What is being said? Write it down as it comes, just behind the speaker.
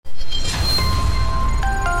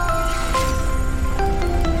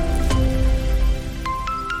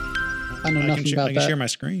talking about that. I can share my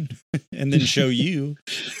screen and then show you.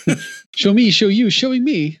 Show me, show you, showing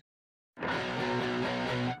me.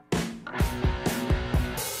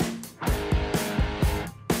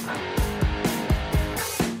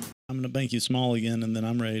 I'm going to bank you small again, and then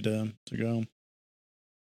I'm ready to go.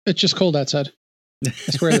 It's just cold outside. I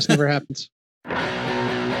swear this never happens.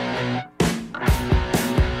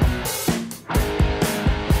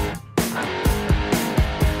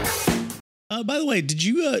 By the way, did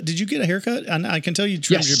you get a haircut? I can tell you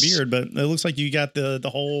trimmed your beard, but it looks like you got the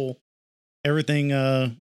whole everything.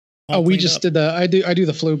 We just did the. I do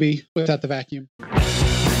the Flowbee without the vacuum.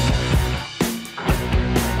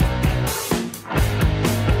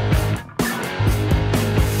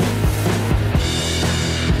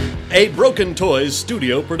 A Broken Toys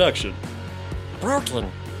studio production. Broken,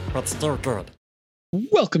 but still good.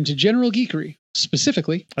 Welcome to General Geekery.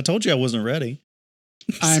 Specifically, I told you I wasn't ready.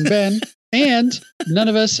 I'm Ben, and none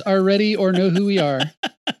of us are ready or know who we are.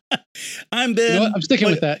 I'm Ben. You know what? I'm sticking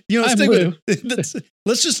with that. You know, I'm stick Lou. with it.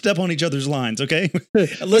 Let's just step on each other's lines, okay?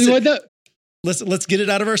 Let's get it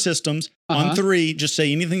out of our systems. On 3, just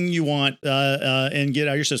say anything you want and get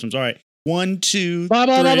out of your systems. All right. 1, 2, blah,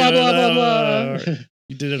 blah, 3. Blah, blah, blah, blah, blah.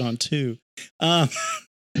 You did it on 2.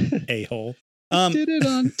 A-hole. Did it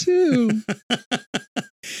on 2.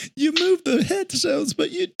 You moved the headstones,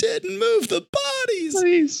 but you didn't move the bodies.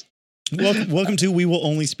 Please. Welcome to We Will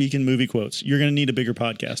Only Speak in Movie Quotes. You're going to need a bigger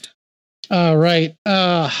podcast. All right.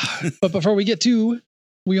 But before we get to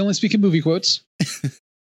We Only Speak in Movie Quotes,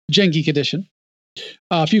 Gen Geek Edition,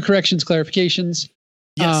 a few corrections, clarifications.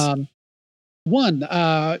 Yes. 1,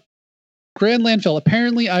 Grand Landfill.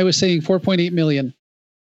 Apparently, I was saying 4.8 million,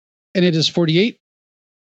 and it is 48.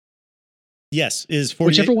 Yes, is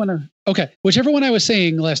 48. Whichever one I was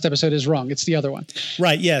saying last episode is wrong. It's the other one.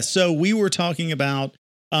 Right. Yes. So we were talking about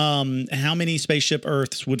how many spaceship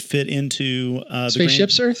Earths would fit into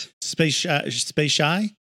spaceship's Earth? Space shy.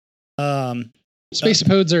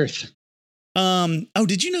 Spacepode's Earth. Oh,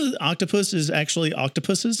 did you know that octopus is actually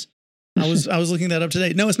octopuses? I was looking that up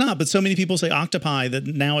today. No, it's not. But so many people say octopi that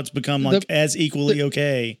now it's become like as equally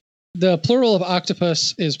okay. The plural of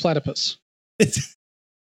octopus is platypus.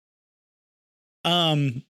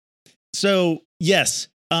 So yes,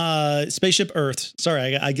 Spaceship Earth.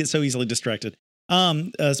 Sorry, I get so easily distracted.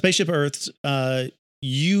 Spaceship Earth's, what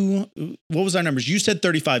was our numbers? You said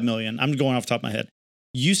 35 million. I'm going off the top of my head.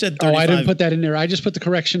 You said 35. Oh, I didn't put that in there. I just put the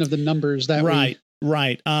correction of the numbers. Right.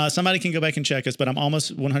 Somebody can go back and check us, but I'm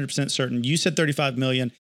almost 100% certain. You said 35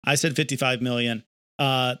 million. I said 55 million.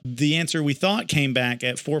 The answer we thought came back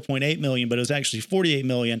at 4.8 million, but it was actually 48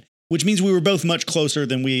 million, which means we were both much closer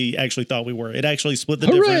than we actually thought we were. It actually split the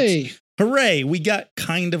difference. Hooray! We got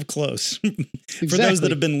kind of close. For those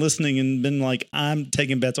that have been listening and been like, I'm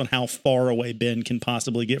taking bets on how far away Ben can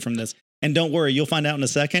possibly get from this. And don't worry, you'll find out in a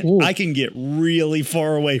second. Ooh. I can get really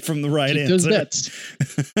far away from the right answer. Those bets.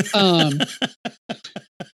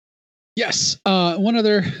 Yes. One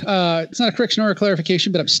other, it's not a correction or a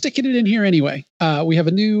clarification, but I'm sticking it in here anyway. We have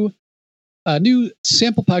a new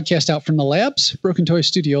sample podcast out from the labs, Broken Toy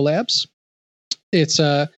Studio Labs. It's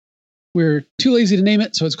we're too lazy to name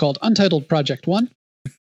it, so it's called Untitled Project 1.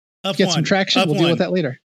 Get some traction. We'll deal with that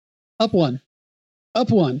later. Up one.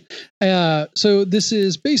 So this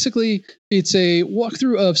is basically, it's a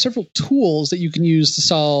walkthrough of several tools that you can use to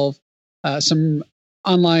solve some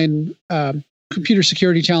online computer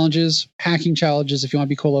security challenges, hacking challenges, if you want to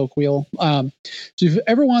be colloquial. So if you've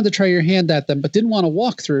ever wanted to try your hand at them, but didn't want to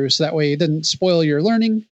walk through, so that way it didn't spoil your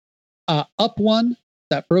learning,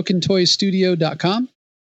 up1.brokentoystudio.com.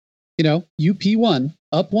 UP1,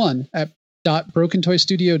 up1 at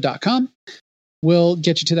 .brokentoystudio.com. We'll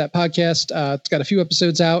get you to that podcast. It's got a few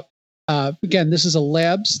episodes out. Again, this is a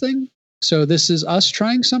labs thing. So this is us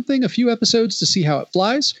trying something, a few episodes to see how it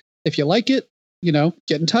flies. If you like it, get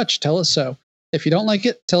in touch. Tell us so. If you don't like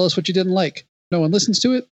it, tell us what you didn't like. No one listens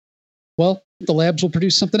to it. Well, the labs will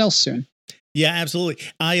produce something else soon. Yeah, absolutely.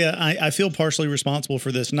 I feel partially responsible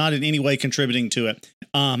for this, not in any way contributing to it.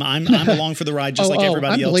 I'm along for the ride, just like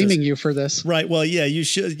everybody else. I'm blaming you for this. Right. Well, yeah, you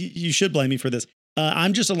should blame me for this.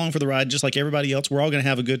 I'm just along for the ride, just like everybody else. We're all going to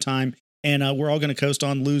have a good time, and we're all going to coast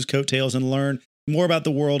on Lou's coattails and learn more about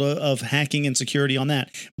the world of hacking and security on that.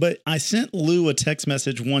 But I sent Lou a text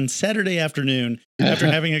message one Saturday afternoon after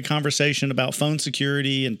having a conversation about phone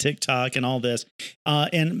security and TikTok and all this.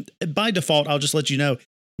 And by default, I'll just let you know,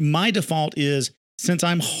 my default is, since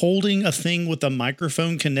I'm holding a thing with a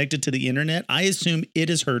microphone connected to the internet, I assume it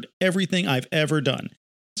has heard everything I've ever done.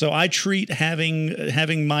 So I treat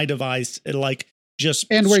having my device like just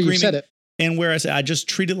and where screaming, you said it. And where I just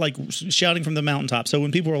treat it like shouting from the mountaintop. So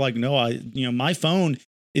when people are like, no, my phone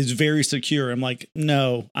is very secure. I'm like,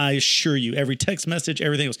 no, I assure you, every text message,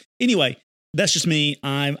 everything else. Anyway, that's just me.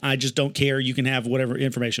 I just don't care. You can have whatever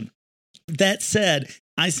information. That said,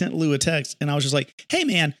 I sent Lou a text and I was just like, hey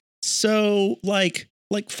man, so like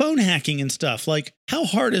phone hacking and stuff, like how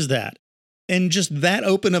hard is that? And just that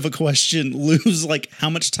open of a question, Lou's like, how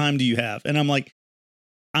much time do you have? And I'm like,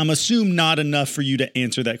 I'm assumed not enough for you to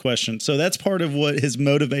answer that question. So that's part of what has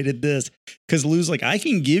motivated this. Because Lou's like, I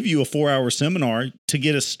can give you a 4-hour seminar to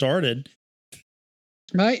get us started.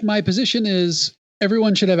 My position is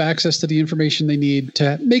everyone should have access to the information they need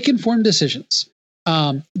to make informed decisions.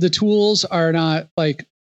 The tools are not like,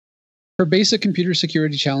 for basic computer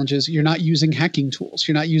security challenges, you're not using hacking tools.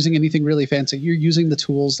 You're not using anything really fancy. You're using the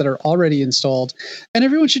tools that are already installed. And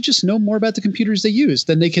everyone should just know more about the computers they use.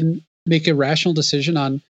 Then they can make a rational decision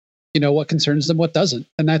on, what concerns them, what doesn't.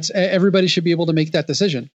 And that's, everybody should be able to make that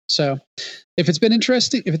decision. So if it's been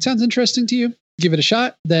interesting, if it sounds interesting to you, give it a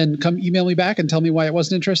shot, then come email me back and tell me why it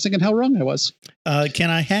wasn't interesting and how wrong I was.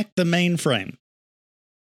 Can I hack the mainframe?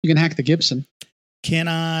 You can hack the Gibson.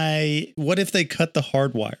 What if they cut the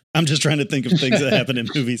hardwire? I'm just trying to think of things that happen in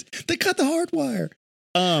movies. They cut the hardwire.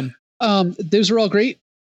 Those are all great,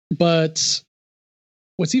 but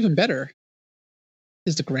what's even better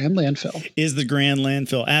is the Grand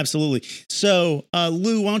Landfill. Absolutely. So,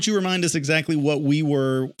 Lou, why don't you remind us exactly what we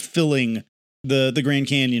were filling the Grand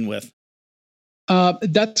Canyon with?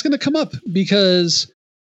 That's going to come up because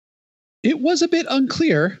it was a bit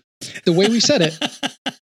unclear the way we said it.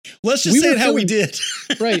 Let's just say it how we did.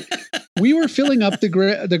 Right. We were filling up the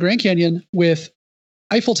Grand Canyon with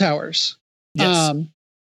Eiffel Towers. Yes.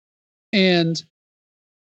 And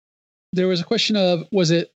there was a question of,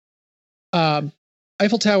 was it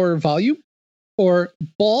Eiffel Tower volume or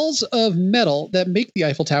balls of metal that make the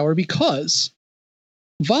Eiffel Tower? Because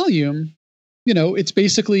volume, it's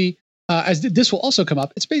basically, as this will also come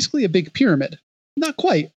up, it's basically a big pyramid. Not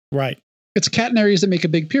quite. Right. It's catenaries that make a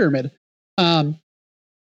big pyramid.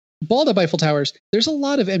 Balled up Eiffel Towers, there's a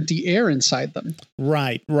lot of empty air inside them.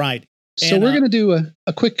 Right. So we're going to do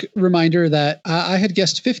a quick reminder that I had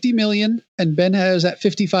guessed 50 million and Ben has at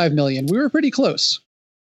 55 million. We were pretty close.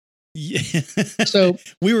 Yeah. So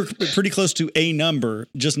we were pretty close to a number,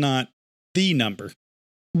 just not the number.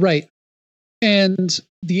 Right. And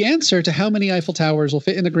the answer to how many Eiffel Towers will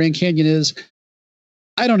fit in the Grand Canyon is,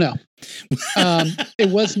 I don't know.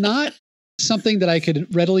 It was not something that I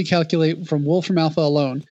could readily calculate from Wolfram Alpha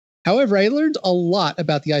alone. However, I learned a lot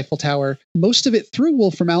about the Eiffel Tower, most of it through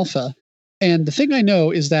Wolfram Alpha. And the thing I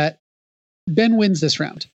know is that Ben wins this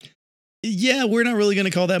round. Yeah, we're not really going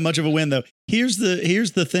to call that much of a win, though. Here's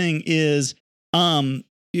the thing is,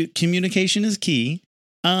 communication is key.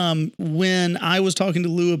 When I was talking to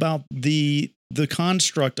Lou about the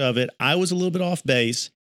construct of it, I was a little bit off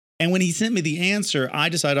base. And when he sent me the answer, I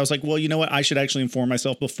decided, I was like, well, you know what? I should actually inform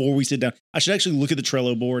myself before we sit down. I should actually look at the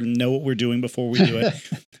Trello board and know what we're doing before we do it.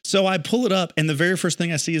 So I pull it up and the very first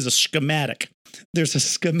thing I see is a schematic. There's a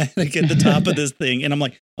schematic at the top of this thing. And I'm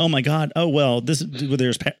like, oh my God. Oh, well,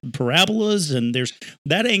 there's parabolas and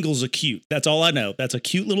that angle's acute. That's all I know. That's a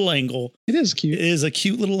cute little angle. It is cute. It is a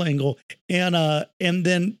cute little angle. And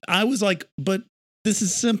then I was like, but this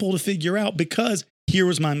is simple to figure out because here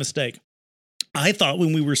was my mistake. I thought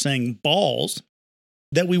when we were saying balls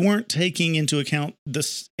that we weren't taking into account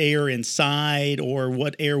the air inside or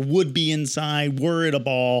what air would be inside were it a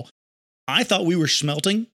ball. I thought we were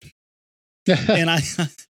smelting. And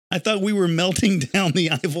I thought we were melting down the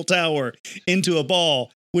Eiffel Tower into a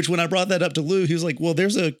ball, which when I brought that up to Lou, he was like, well,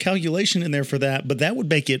 there's a calculation in there for that, but that would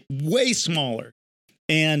make it way smaller.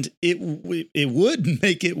 And it would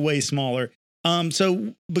make it way smaller.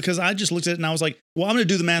 So because I just looked at it and I was like, well, I'm going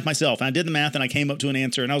to do the math myself. And I did the math and I came up to an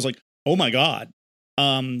answer and I was like, oh my God.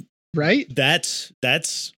 Right. That's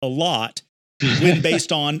a lot when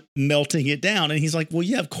based on melting it down. And he's like, well,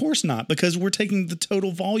 yeah, of course not, because we're taking the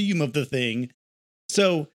total volume of the thing.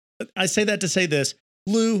 So I say that to say this,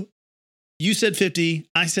 Lou, you said 50,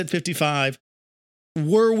 I said 55.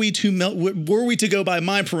 Were we to go by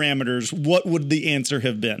my parameters, what would the answer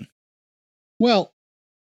have been? Well,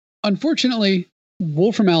 unfortunately,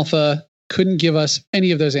 Wolfram Alpha couldn't give us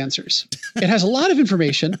any of those answers. It has a lot of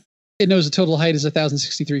information. It knows the total height is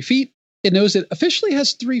 1,063 feet. It knows it officially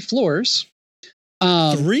has 3 floors.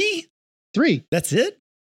 3? 3. That's it?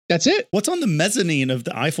 That's it. What's on the mezzanine of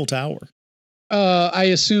the Eiffel Tower? I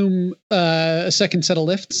assume a second set of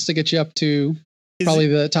lifts to get you up to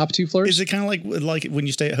the top 2 floors. Is it kind of like when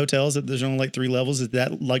you stay at hotels that there's only like 3 levels? Is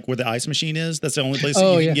that like where the ice machine is? That's the only place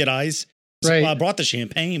that you can get ice? So right. I brought the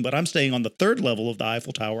champagne, but I'm staying on the 3rd level of the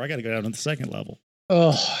Eiffel Tower. I got to go down to the 2nd level.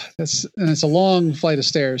 Oh, it's a long flight of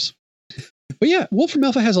stairs. But yeah, Wolfram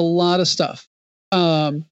Alpha has a lot of stuff.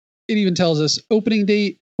 It even tells us opening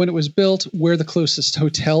date, when it was built, where the closest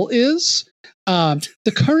hotel is,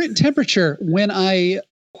 the current temperature. When I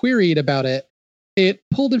queried about it, it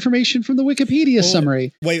pulled information from the Wikipedia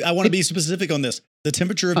summary. Wait, I want to be specific on this. The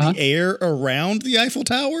temperature of the air around the Eiffel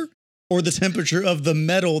Tower, or the temperature of the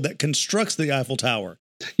metal that constructs the Eiffel Tower?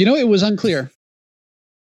 It was unclear.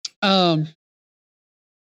 But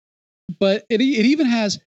it even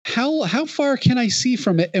has how far can I see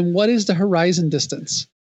from it, and what is the horizon distance?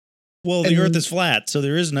 Well, the Earth is flat, so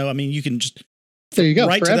there is no. I mean, you can just there you go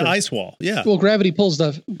right forever. to the ice wall. Yeah. Well, gravity pulls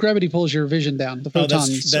your vision down. The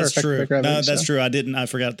photons. That's true. By gravity, That's true. I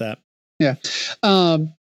forgot that. Yeah.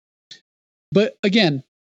 But again,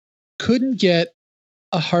 couldn't get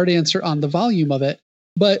a hard answer on the volume of it.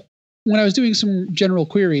 But when I was doing some general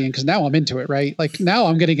querying, because now I'm into it, right? Like now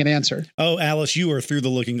I'm getting an answer. Oh, Alice, you are through the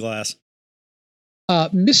looking glass.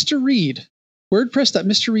 Mr. Reed,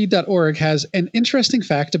 WordPress.MrReed.org has an interesting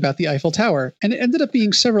fact about the Eiffel Tower, and it ended up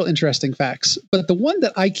being several interesting facts. But the one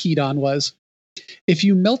that I keyed on was, if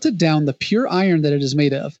you melted down the pure iron that it is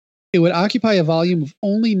made of, it would occupy a volume of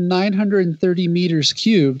only 930 meters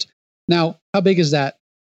cubed. Now, how big is that?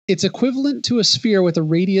 It's equivalent to a sphere with a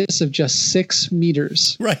radius of just 6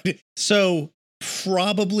 meters. Right. So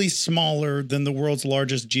probably smaller than the world's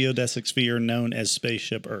largest geodesic sphere known as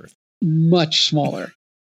Spaceship Earth. Much smaller.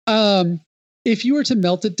 If you were to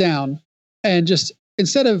melt it down and just,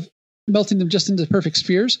 instead of melting them just into perfect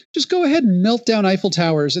spheres, just go ahead and melt down Eiffel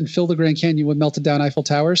Towers and fill the Grand Canyon with melted down Eiffel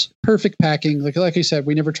Towers. Perfect packing. Like I said,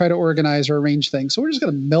 we never try to organize or arrange things. So we're just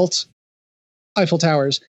going to melt Eiffel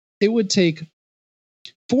Towers. It would take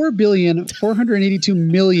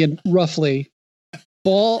 4,482,000,000 roughly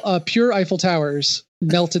pure Eiffel Towers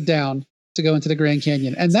melted down to go into the Grand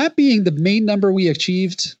Canyon. And that being the main number we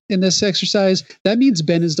achieved in this exercise, that means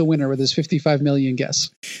Ben is the winner with his 55 million guess.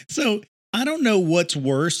 So I don't know what's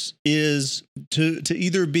worse, is to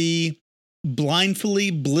either be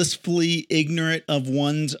blissfully ignorant of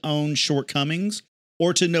one's own shortcomings,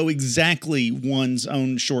 or to know exactly one's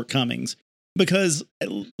own shortcomings. Because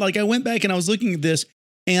like I went back and I was looking at this,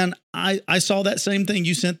 and I saw that same thing.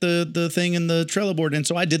 You sent the thing in the Trello board. And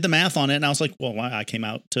so I did the math on it, and I was like, well, I came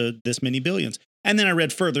out to this many billions. And then I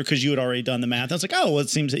read further because you had already done the math. I was like, oh, well, it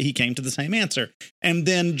seems that he came to the same answer. And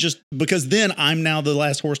then just because then I'm now the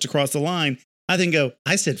last horse to cross the line, I then go,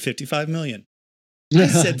 I said 55 million. I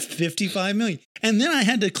said 55 million. And then I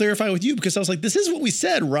had to clarify with you, because I was like, this is what we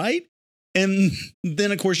said, right? And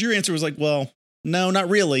then, of course, your answer was like, well, no, not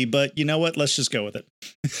really. But you know what? Let's just go with it.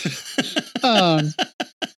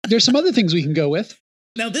 There's some other things we can go with.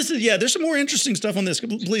 Now, there's some more interesting stuff on this.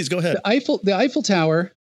 Please go ahead. The Eiffel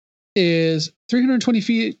Tower is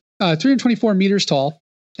 324 meters tall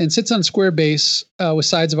and sits on a square base with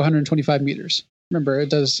sides of 125 meters. Remember, it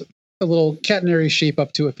does a little catenary shape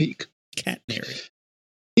up to a peak. Catenary.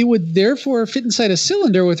 It would therefore fit inside a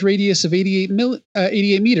cylinder with radius of 88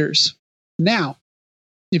 meters. Now,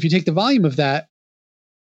 if you take the volume of that,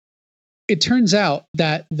 it turns out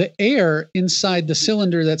that the air inside the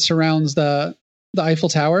cylinder that surrounds the Eiffel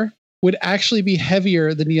Tower would actually be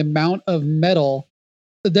heavier than the amount of metal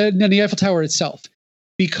than the Eiffel Tower itself,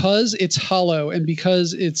 because it's hollow and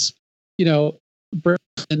because it's, built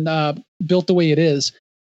the way it is.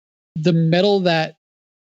 The metal that,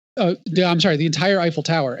 the entire Eiffel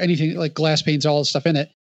Tower, anything like glass panes, all the stuff in it,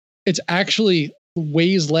 it's actually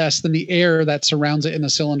weighs less than the air that surrounds it in the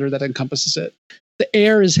cylinder that encompasses it. The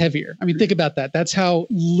air is heavier. I mean, think about that. That's how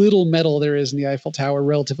little metal there is in the Eiffel Tower,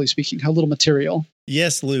 relatively speaking, how little material.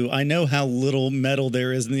 Yes, Lou, I know how little metal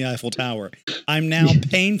there is in the Eiffel Tower. I'm now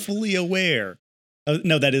painfully aware.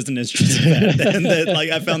 No, that isn't interesting.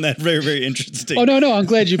 I found that very, very interesting. Oh, no. I'm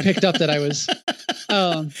glad you picked up that I was.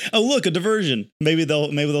 Oh, look, a diversion. Maybe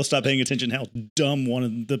they'll stop paying attention how dumb one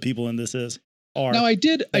of the people in this is. Now, I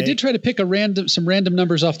did try to pick some random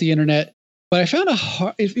numbers off the internet, but I found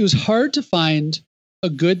it was hard to find a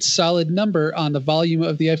good solid number on the volume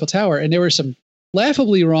of the Eiffel Tower. And there were some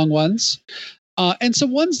laughably wrong ones, and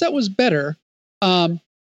some ones that was better. And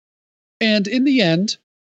in the end,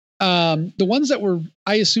 the ones that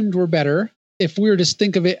I assumed were better, if we were to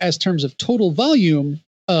think of it as terms of total volume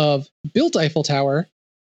of built Eiffel Tower,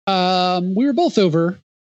 we were both over.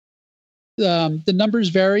 The numbers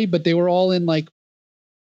vary, but they were all in like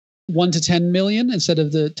 1 to 10 million instead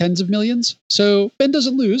of the tens of millions. So Ben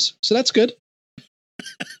doesn't lose. So that's good.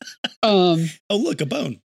 Oh, look, a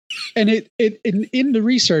bone. And in the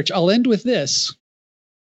research, I'll end with this.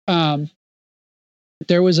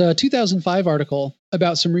 There was a 2005 article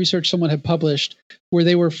about some research someone had published where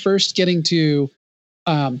they were first getting to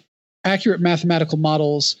accurate mathematical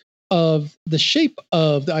models of the shape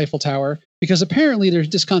of the Eiffel Tower, because apparently there's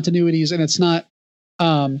discontinuities and it's not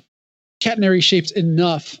catenary shaped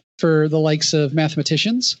enough for the likes of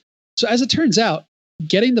mathematicians. So as it turns out,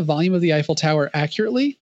 getting the volume of the Eiffel Tower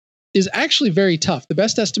accurately is actually very tough. The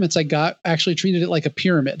best estimates I got actually treated it like a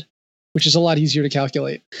pyramid, which is a lot easier to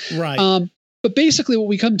calculate. Right. But basically what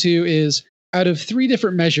we come to is out of 3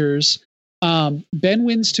 different measures, Ben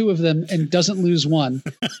wins 2 of them and doesn't lose 1.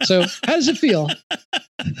 So how does it feel?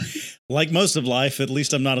 Like most of life, at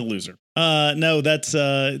least I'm not a loser. No,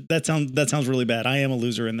 that sounds really bad. I am a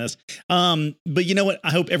loser in this. But you know what?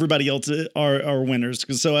 I hope everybody else are winners.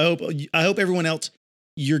 So I hope everyone else,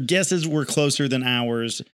 your guesses were closer than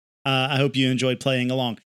ours. I hope you enjoyed playing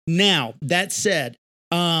along. Now, that said,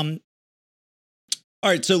 all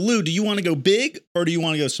right. So Lou, do you want to go big or do you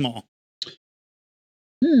want to go small?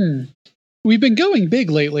 We've been going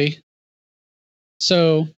big lately.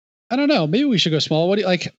 So I don't know. Maybe we should go small. What do you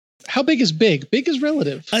like? How big is big? Big is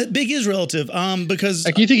relative. Big is relative. Because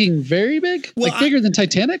like, you thinking very big? Well, like bigger than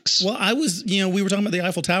Titanic's? Well, I was, we were talking about the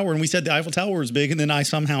Eiffel Tower and we said the Eiffel Tower was big and then I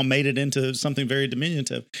somehow made it into something very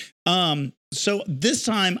diminutive. So this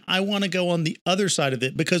time I want to go on the other side of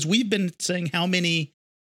it because we've been saying how many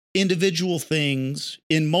individual things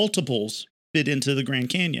in multiples fit into the Grand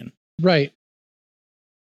Canyon. Right.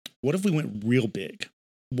 What if we went real big?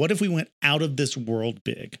 What if we went out of this world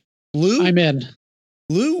big? Lou? I'm in.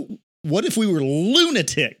 Lou, what if we were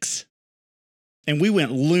lunatics and we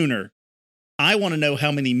went lunar? I want to know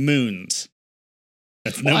how many moons.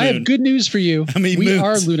 That's no moon. I have good news for you. I mean, we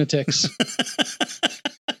are lunatics.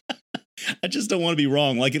 I just don't want to be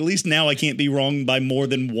wrong. Like, at least now I can't be wrong by more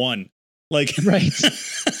than 1. Like, right.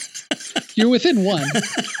 You're within 1.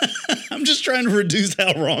 I'm just trying to reduce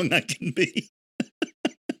how wrong I can be.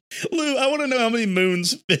 Lou, I want to know how many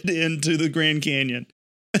moons fit into the Grand Canyon.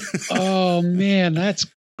 Oh man, that's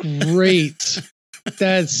great.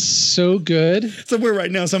 That's so good. Somewhere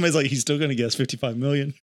right now, somebody's like, he's still going to guess 55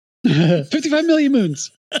 million. 55 million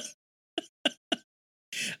moons.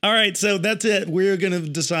 All right, so that's it. We're going to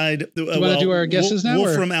decide. Do you want to do our guesses now?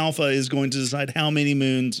 Wolf from Alpha is going to decide how many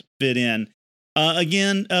moons fit in.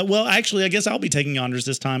 Well, actually, I guess I'll be taking honors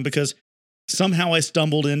this time because somehow I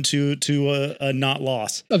stumbled into a not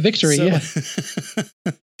loss. A victory, yeah.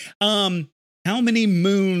 How many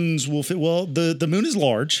moons will fit? Well, the moon is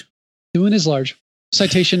large. The moon is large.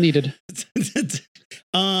 Citation needed.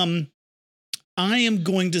 I am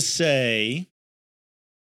going to say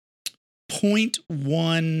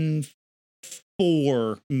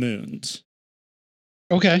 0.14 moons.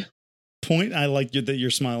 Okay. I like that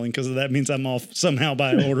you're smiling because that means I'm off somehow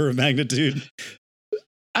by an order of magnitude.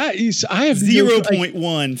 I have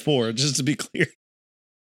 0.14, just to be clear.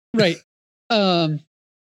 Right.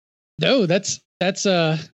 No, that's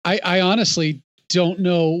I honestly don't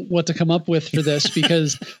know what to come up with for this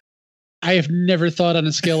because I have never thought on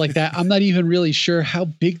a scale like that. I'm not even really sure how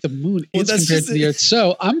big the moon is compared to the Earth.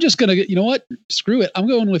 So I'm just gonna, you know what? Screw it. I'm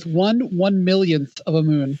going with 1/1,000,000th of a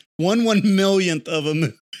moon. 1/1,000,000th of a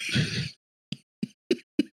moon.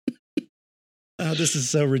 Oh, this is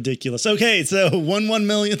so ridiculous. Okay, so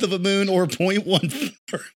 1/1,000,000th of a moon or 0.14.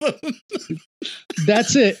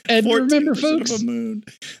 That's it. And remember, folks, of a moon.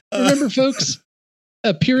 Remember, folks,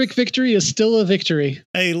 a Pyrrhic victory is still a victory.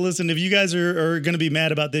 Hey, listen, if you guys are going to be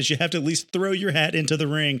mad about this, you have to at least throw your hat into the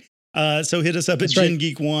ring. So hit us up at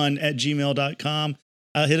gengeek1@gmail.com.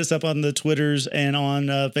 Hit us up on the Twitters and on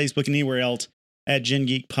Facebook and anywhere else at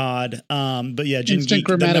GenGeekPod. But yeah, GenGeek,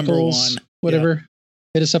 the number 1. Whatever. Yeah.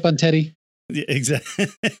 Hit us up on Teddy. Yeah, exactly.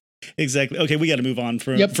 Exactly. Okay, we got to move on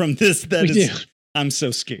from this. I'm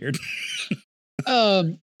so scared.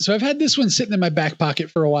 So I've had this one sitting in my back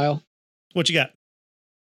pocket for a while. What you got?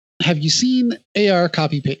 Have you seen AR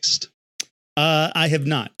copy paste? I have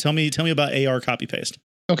not. Tell me about AR copy paste.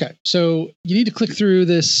 Okay, so you need to click through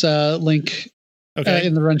this link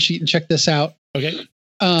in the run sheet and check this out. Okay.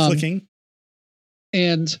 Clicking.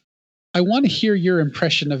 And I want to hear your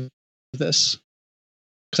impression of this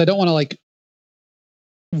because I don't want to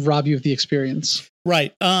rob you of the experience.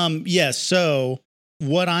 Right. Yes. So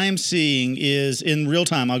what I'm seeing is in real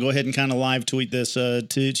time, I'll go ahead and kind of live tweet this to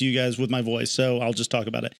you guys with my voice. So I'll just talk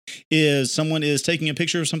about it. Is someone is taking a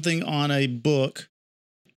picture of something on a book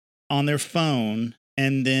on their phone,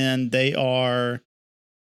 and then they are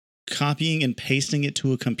copying and pasting it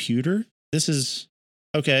to a computer. This is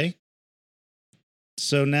okay.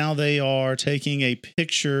 So now they are taking a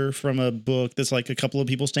picture from a book that's like a couple of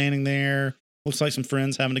people standing there. Looks like some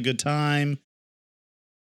friends having a good time.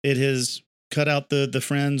 It has cut out the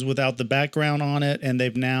friends without the background on it, and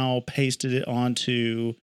they've now pasted it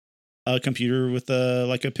onto a computer with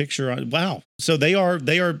like a picture on. Wow. So they are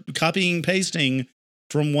copying, pasting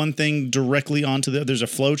from one thing directly onto the, there's a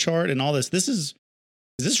flow chart and all this. Is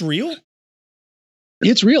this real?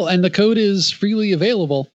 It's real. And the code is freely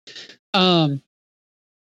available.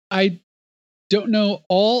 I don't know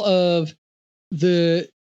all of the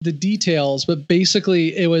details, but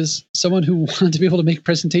basically it was someone who wanted to be able to make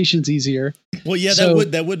presentations easier. Well, yeah, so,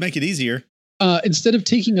 that would make it easier. Instead of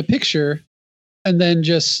taking a picture and then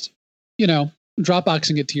just,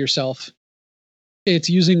 Dropboxing it to yourself, it's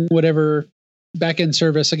using whatever backend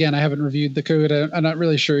service. Again, I haven't reviewed the code. I'm not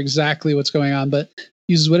really sure exactly what's going on, but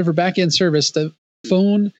uses whatever backend service. The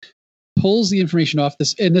phone pulls the information off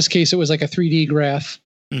this. In this case, it was like a 3D graph.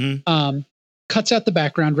 Mm-hmm. Cuts out the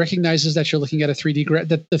background, recognizes that you're looking at a 3D graph,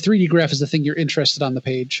 that the 3D graph is the thing you're interested on the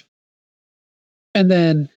page. And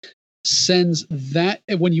then sends that,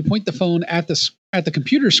 when you point the phone at the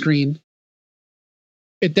computer screen,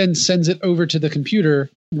 it then sends it over to the computer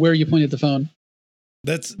where you pointed the phone.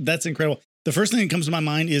 That's incredible. The first thing that comes to my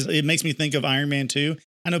mind is it makes me think of Iron Man 2.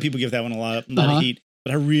 I know people give that one a lot of heat,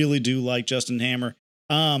 but I really do like Justin Hammer.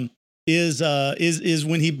 Is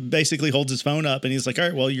when he basically holds his phone up and he's like, all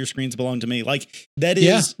right, well, your screens belong to me. Like that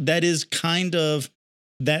is kind of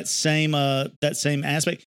that same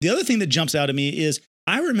aspect. The other thing that jumps out at me is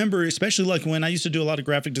I remember, especially like when I used to do a lot of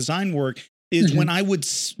graphic design work, is when I would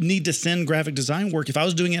need to send graphic design work, if I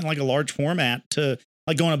was doing it in like a large format to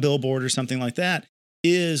like go on a billboard or something like that,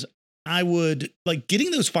 is I would like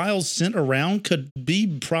getting those files sent around could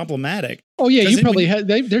be problematic. Oh yeah, you probably had.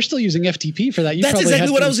 They're still using FTP for that. That's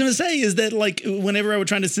exactly what I was going to say. Is that like whenever I would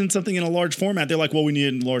try to send something in a large format, they're like, "Well, we need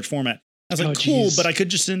it in large format." I was like, "Cool," but I could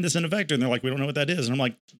just send this in a vector, and they're like, "We don't know what that is." And I'm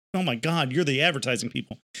like, "Oh my god, you're the advertising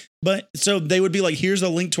people." But so they would be like, "Here's a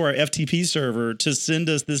link to our FTP server to send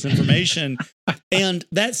us this information." And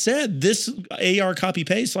that said, this AR copy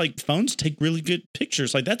paste, like phones take really good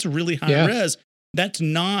pictures. Like that's really high res. That's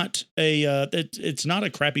not it's not a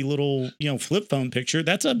crappy little, flip phone picture.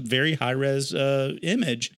 That's a very high res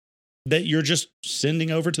image that you're just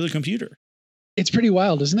sending over to the computer. It's pretty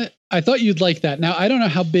wild, isn't it? I thought you'd like that. Now, I don't know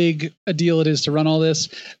how big a deal it is to run all this.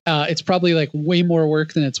 It's probably like way more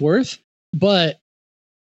work than it's worth, but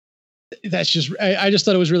that's just, I just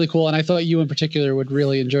thought it was really cool. And I thought you in particular would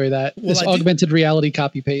really enjoy that. Well, this augmented reality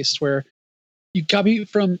copy paste where you copy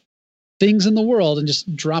from things in the world and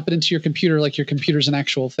just drop it into your computer like your computer's an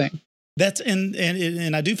actual thing. That's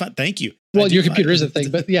and I do find, thank you. Well, your computer is a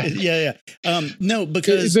thing, but yeah. Yeah. No,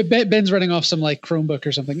 because Ben's running off some like Chromebook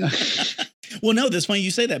or something. Well, no, that's funny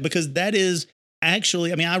you say that because that is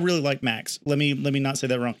actually, I mean, I really like Macs. Let me not say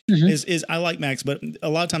that wrong. Mm-hmm. Is I like Macs, but a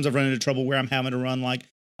lot of times I've run into trouble where I'm having to run like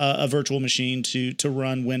a virtual machine to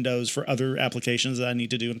run Windows for other applications that I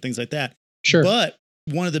need to do and things like that. Sure. But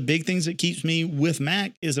one of the big things that keeps me with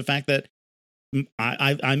Mac is the fact that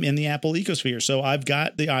I'm in the Apple ecosphere. So I've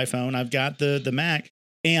got the iPhone, I've got the Mac,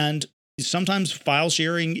 and sometimes file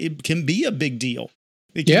sharing, it can be a big deal.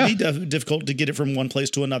 It can be difficult to get it from one place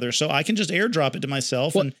to another. So I can just AirDrop it to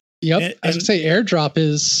myself. Well, I was gonna say AirDrop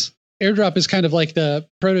is kind of like the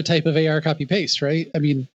prototype of AR copy paste, right? I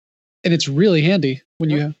mean, and it's really handy when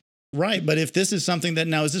you have. Right. But if this is something that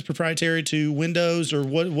now, is this proprietary to Windows or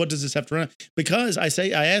what does this have to run? Because I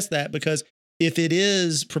ask that because if it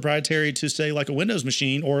is proprietary to say like a Windows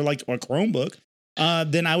machine or like a Chromebook,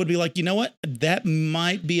 then I would be like, you know what, that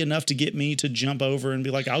might be enough to get me to jump over and be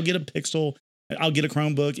like, I'll get a Pixel, I'll get a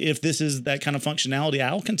Chromebook. If this is that kind of functionality,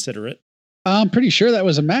 I'll consider it. I'm pretty sure that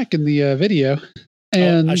was a Mac in the video.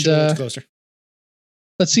 And I should have looked closer.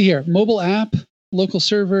 Let's see here. Mobile app, local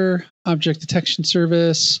server, object detection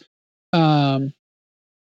service. Well,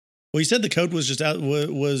 you said the code was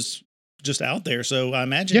just out there, so I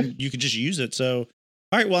imagine you could just use it. So,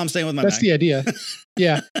 all right, well, I'm staying with my Mac. That's the idea.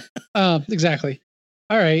 Yeah, exactly.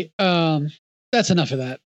 All right, that's enough of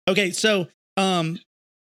that. Okay, so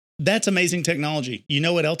that's amazing technology. You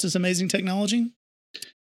know what else is amazing technology?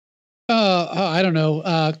 I don't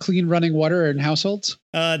know. Clean running water in households.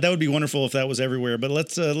 That would be wonderful if that was everywhere. But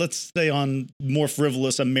let's stay on more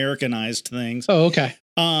frivolous Americanized things. Oh, okay.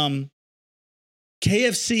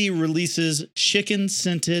 KFC releases chicken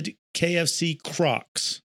scented KFC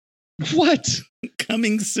Crocs. What?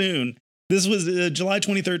 Coming soon. This was July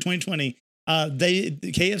 23rd, 2020.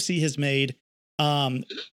 KFC has made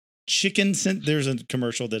chicken scent. There's a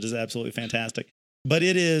commercial that is absolutely fantastic. But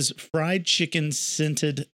it is fried chicken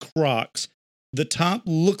scented Crocs. The top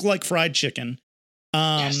look like fried chicken.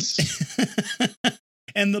 Yes.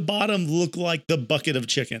 And the bottom look like the bucket of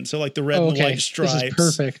chicken. So like the red and the white stripes. This is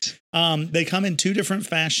perfect. They come in two different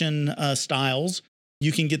fashion styles.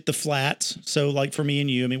 You can get the flats. So like for me and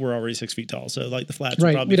you, I mean, we're already 6 feet tall. So like the flats. Would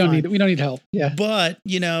Right. probably We don't need help. Yeah. But,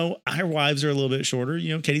 our wives are a little bit shorter.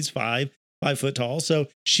 Katie's 5 foot tall. So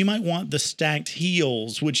she might want the stacked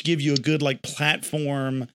heels, which give you a good like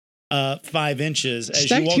platform 5 inches. As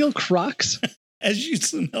Stacked you walk, heel Crocs? as you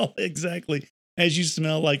smell, exactly. As you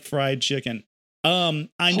smell like fried chicken. I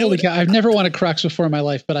know Holy cow, I've never wanted Crocs before in my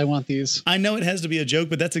life, but I want these. I know it has to be a joke,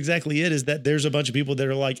 but that's exactly it, is that there's a bunch of people that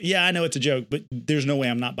are like, yeah, I know it's a joke, but there's no way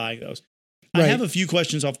I'm not buying those. Right. I have a few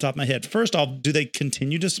questions off the top of my head. First off, do they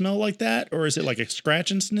continue to smell like that? Or is it like a scratch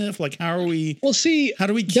and sniff? Like, how are we? Well, see, how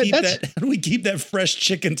do we keep that? How do we keep that fresh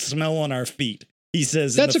chicken smell on our feet? He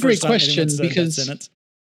says, that's a great question because,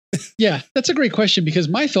 yeah, that's a great question because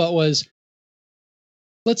my thought was,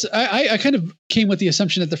 I kind of came with the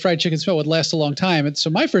assumption that the fried chicken smell would last a long time. And so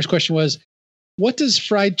my first question was, what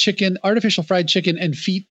does artificial fried chicken and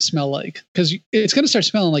feet smell like? Because it's going to start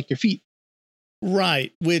smelling like your feet.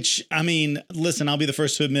 Right. Which, I mean, listen, I'll be the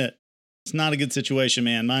first to admit, it's not a good situation,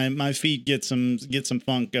 man. My feet get some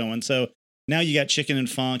funk going. So now you got chicken and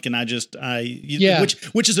funk, and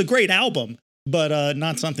which is a great album, but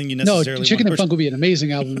not something you necessarily. No, chicken and funk would be an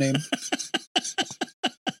amazing album name.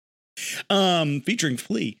 Featuring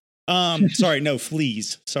Flea.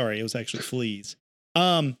 Fleas. Sorry, it was actually Fleas.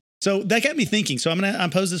 So that got me thinking. So I'm gonna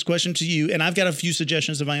pose this question to you, and I've got a few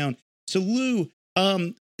suggestions of my own. So Lou,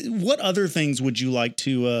 what other things would you like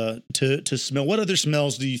to smell? What other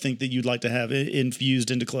smells do you think that you'd like to have infused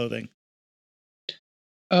into clothing?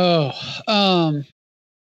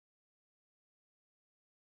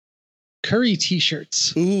 Curry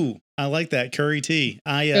t-shirts. Ooh, I like that curry tea.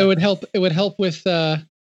 It would help. It would help with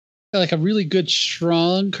like a really good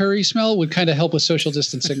strong curry smell would kind of help with social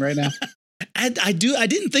distancing right now. I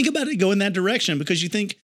didn't think about it going that direction because you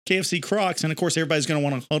think KFC Crocs, and of course everybody's going to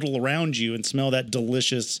want to huddle around you and smell that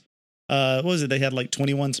delicious. What was it? They had like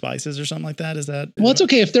 21 spices or something like that. Is that? Well, it's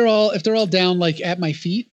okay if they're all down like at my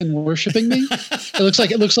feet and worshiping me. It looks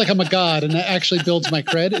like I'm a god, and that actually builds my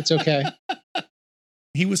cred. It's okay.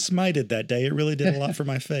 He was smited that day. It really did a lot for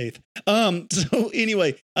my faith. So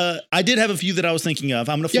anyway, I did have a few that I was thinking of.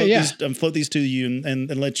 I'm going to float these to you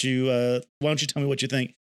and let you. Why don't you tell me what you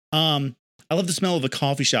think? I love the smell of a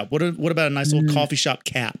coffee shop. What about a nice little coffee shop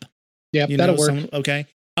cap? Yeah, that'll work. Okay.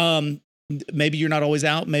 Maybe you're not always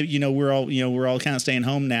out. Maybe we're all kind of staying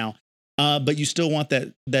home now. But you still want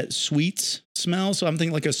that sweets smell. So I'm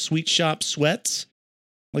thinking like a sweet shop sweats,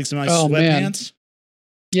 like some nice sweatpants.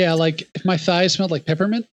 Yeah, like if my thighs smelled like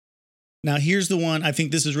peppermint. Now, here's the one. I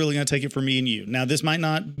think this is really going to take it for me and you. Now, this might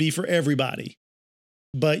not be for everybody,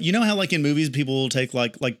 but you know how like in movies, people will take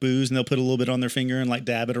like booze and they'll put a little bit on their finger and like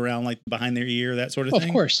dab it around like behind their ear, that sort of thing?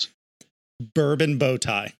 Of course. Bourbon bow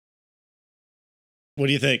tie. What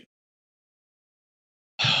do you think?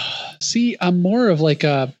 See, I'm more of like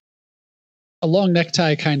a long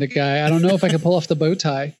necktie kind of guy. I don't know if I could pull off the bow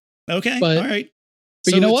tie. Okay. But, all right.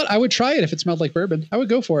 But so you know what? I would try it if it smelled like bourbon. I would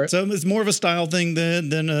go for it. So it's more of a style thing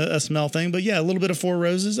than a smell thing. But yeah, a little bit of Four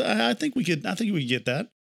Roses. I think we could get that.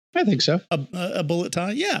 I think so. A bullet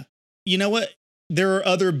tie. Yeah. You know what? There are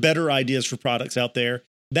other better ideas for products out there.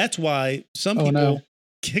 That's why some people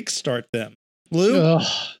kickstart them. Lou,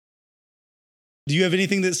 do you have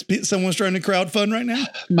anything that someone's trying to crowdfund right now?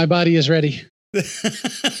 My body is ready.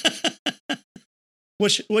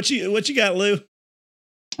 What you got, Lou?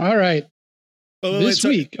 All right. This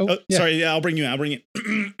week. Sorry. Yeah, I'll bring you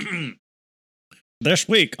in. This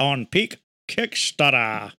week on Peak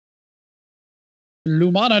Kickstarter.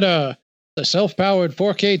 Lumonitor, the self-powered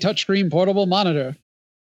 4K touchscreen portable monitor.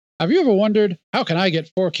 Have you ever wondered, how can I get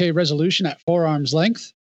 4K resolution at forearm's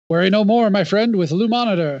length? Worry no more, my friend, with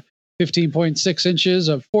Lumonitor. 15.6 inches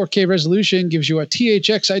of 4K resolution gives you a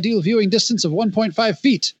THX ideal viewing distance of 1.5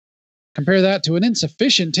 feet. Compare that to an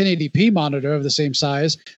insufficient 1080p monitor of the same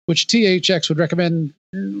size, which THX would recommend,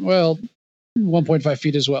 1.5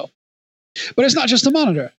 feet as well. But it's not just a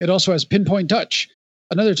monitor. It also has pinpoint touch,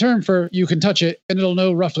 another term for you can touch it and it'll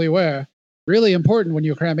know roughly where. Really important when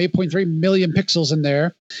you cram 8.3 million pixels in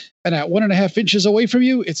there. And at 1.5 inches away from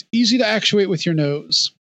you, it's easy to actuate with your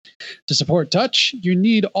nose. To support touch, you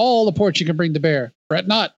need all the ports you can bring to bear. Fret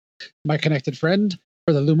not, my connected friend.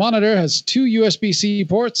 For the Lumonitor has 2 USB-C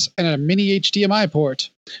ports and a mini HDMI port.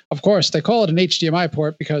 Of course, they call it an HDMI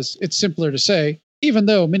port because it's simpler to say, even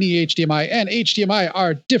though mini HDMI and HDMI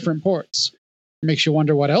are different ports. It makes you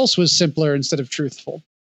wonder what else was simpler instead of truthful.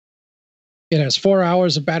 It has 4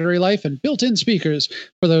 hours of battery life and built-in speakers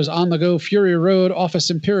for those on-the-go Fury Road office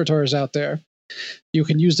imperators out there. You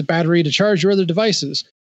can use the battery to charge your other devices,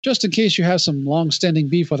 just in case you have some long-standing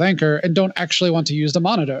beef with Anchor and don't actually want to use the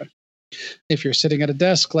monitor. If you're sitting at a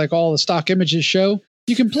desk like all the stock images show,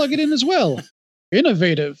 You can plug it in as well.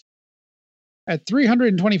 Innovative. At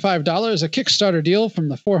 $325, a Kickstarter deal from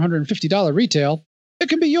the $450 retail, it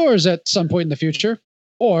can be yours at some point in the future.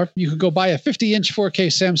 Or you could go buy a 50-inch 4K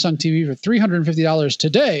Samsung TV for $350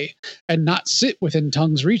 today and not sit within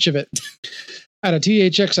tongue's reach of it. At a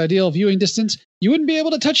THX ideal viewing distance, you wouldn't be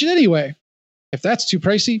able to touch it anyway. If that's too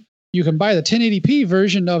pricey, you can buy the 1080p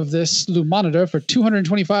version of this Lumonitor for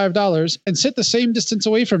 $225 and sit the same distance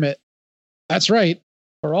away from it. That's right.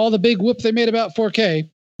 For all the big whoop they made about 4K,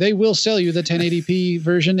 they will sell you the 1080p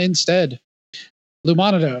version instead.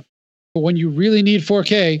 Lumonitor, for when you really need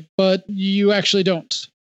 4K, but you actually don't.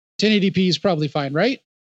 1080p is probably fine, right?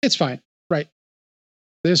 It's fine, right?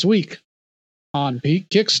 This week on Peak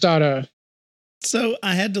Kickstarter. So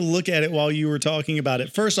I had to look at it while you were talking about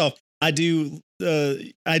it. First off, I do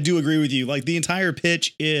agree with you. Like the entire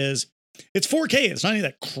pitch is, it's 4K. It's not any of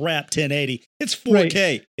that crap 1080. It's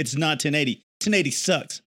 4K. Right. It's not 1080. 1080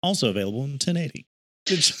 sucks. Also available in 1080.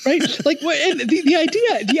 Right? Like, and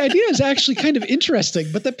the idea is actually kind of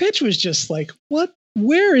interesting, but the pitch was just like, what?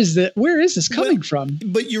 Where is this coming from?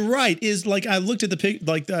 But you're right. Is like I looked at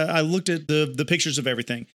the pictures of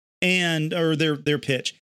everything or their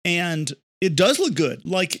pitch, and it does look good.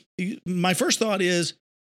 Like my first thought is,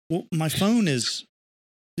 well, my phone is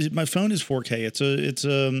 4K. It's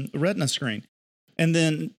a Retina screen, and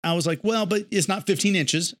then I was like, well, but it's not 15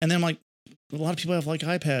 inches. And then I'm like, a lot of people have like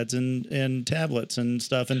iPads and tablets and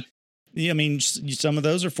stuff, and I mean, some of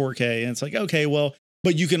those are 4K, and it's like, okay, well,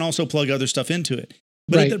 but you can also plug other stuff into it.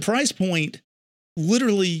 But right. At the price point,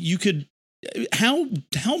 literally, you could. How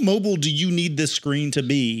mobile do you need this screen to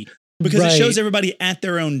be? Because right. It shows everybody at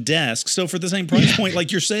their own desk. So for the same price point,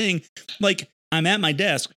 like you're saying, like I'm at my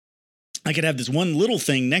desk, I could have this one little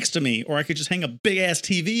thing next to me, or I could just hang a big ass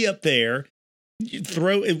TV up there,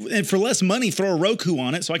 and for less money, throw a Roku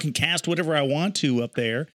on it so I can cast whatever I want to up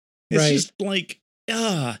there. It's right. Just like,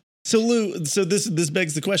 So Lou, so this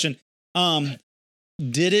begs the question. What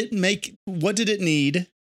did it need?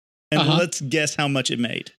 And let's guess how much it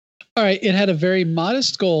made. All right. It had a very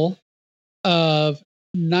modest goal of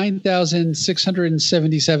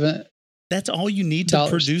 $9,677. That's all you need to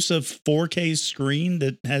produce a 4K screen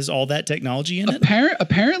that has all that technology in it?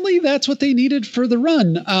 Apparently, that's what they needed for the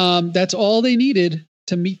run. That's all they needed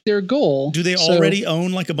to meet their goal. Do they already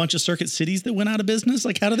own like a bunch of Circuit Cities that went out of business?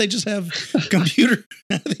 Like, how do they just have computer?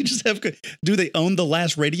 Do they own the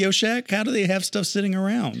last Radio Shack? How do they have stuff sitting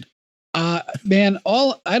around? Man,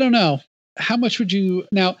 I don't know. How much would you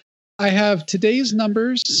now? I have today's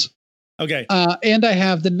numbers. Okay. And I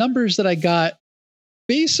have the numbers that I got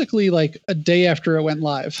basically like a day after it went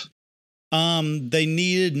live. They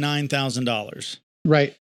needed $9,000.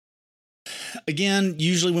 Right. Again,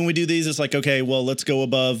 usually when we do these, it's like, okay, well, let's go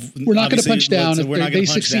above. We're not going to punch down. We're not going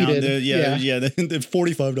to punch succeeded. Down. They're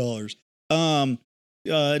 $45.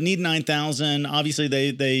 Need 9,000.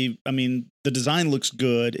 Obviously, I mean, the design looks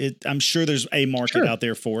good. I'm sure there's a market out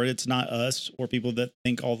there for it. It's not us or people that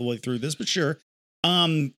think all the way through this, but sure.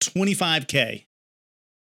 $25K.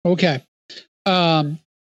 Okay.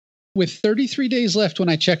 With 33 days left when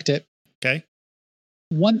I checked it. Okay.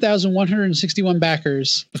 1,161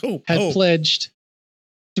 backers had pledged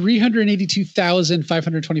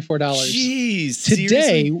 $382,524.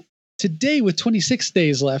 Jeez. Today, with 26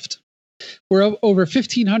 days left, we're over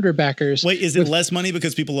 1,500 backers. Wait, is it less money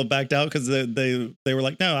because people have backed out because they were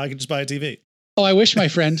like, no, I can just buy a TV? Oh, I wish, my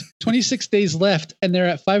friend. 26 days left, and they're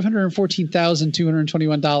at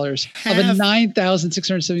 $514,221 of a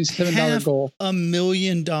 $9,677 goal.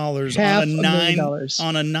 $500,000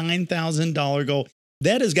 on a $9,000 goal.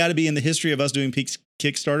 That has got to be in the history of us doing Peak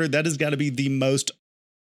Kickstarter. That has got to be the most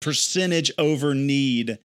percentage over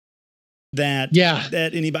need that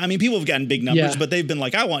anybody. I mean, people have gotten big numbers, but they've been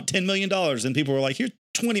like, I want $10 million, and people were like, here's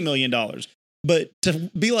 $20 million. But to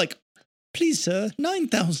be like, please, sir,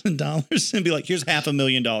 $9,000, and be like, here's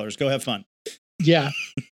 $500,000. Go have fun. Yeah,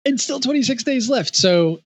 and still 26 days left,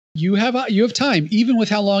 so you have time. Even with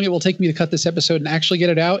how long it will take me to cut this episode and actually get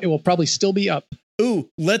it out, it will probably still be up. Ooh,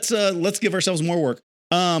 let's give ourselves more work.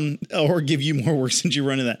 Or give you more work since you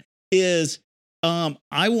run into that.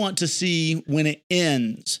 I want to see when it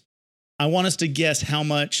ends. I want us to guess how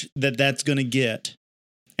much that's going to get,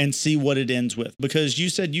 and see what it ends with. Because you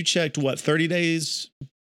said you checked 30 days.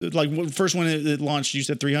 Like first when it launched, you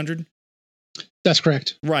said 300. That's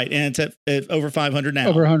correct. Right, and it's at over 500 now.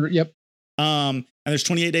 Over 100. Yep. And there's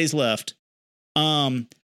 28 days left. I'm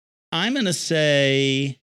gonna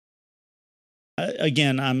say.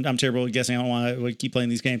 Again, I'm terrible at guessing. I don't want to keep playing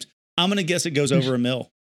these games. I'm gonna guess it goes over $1 million.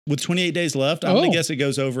 With 28 days left, I'm gonna guess it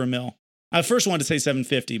goes over $1 million. I first wanted to say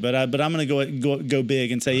 750, but I'm gonna go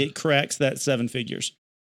big and say it cracks that 7 figures.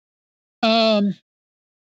 I'm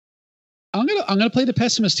gonna play the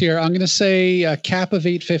pessimist here. I'm gonna say a cap of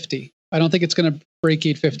 850. I don't think it's gonna break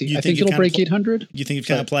 850. I think it'll break 800. You think you've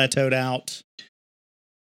kind of plateaued out?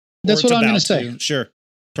 That's what I'm gonna say. Sure.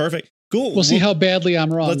 Perfect. Cool. We'll see how badly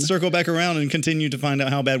I'm wrong. Let's circle back around and continue to find out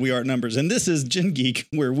how bad we are at numbers. And this is Gen Geek,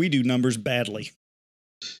 where we do numbers badly.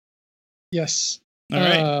 Yes. All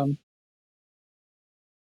right.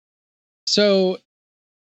 So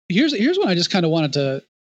here's one I just kind of wanted to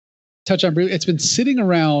touch on briefly. It's been sitting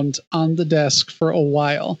around on the desk for a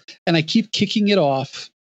while, and I keep kicking it off.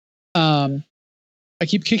 I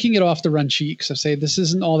keep kicking it off the run sheet because I say this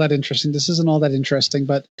isn't all that interesting. This isn't all that interesting,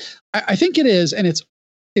 but I think it is, and it's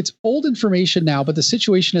old information now. But the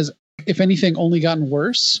situation has, if anything, only gotten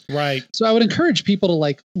worse. Right. So I would encourage people to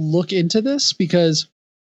like look into this because,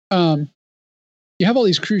 you have all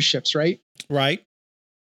these cruise ships, right? Right.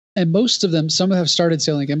 And most of them, some have started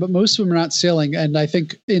sailing again, but most of them are not sailing. And I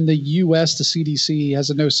think in the US, the CDC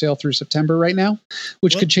has a no sail through September right now,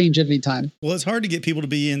 which could change at any time. Well, it's hard to get people to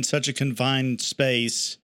be in such a confined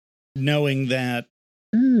space, knowing that.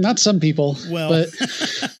 Not some people. Well,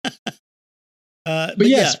 but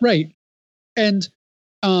yes, yeah. Right. And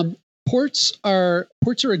ports are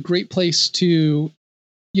a great place to,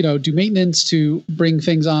 do maintenance, to bring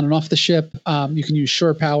things on and off the ship. You can use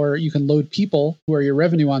shore power. You can load people who are your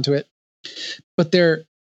revenue onto it, but they're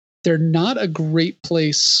not a great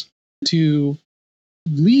place to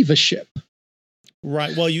leave a ship.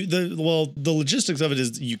 Right. Well, the logistics of it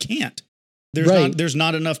is you can't. There's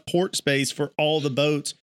not enough port space for all the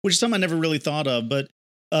boats, which is something I never really thought of. But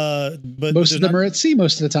most of them are at sea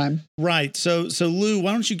most of the time. Right. So Lou,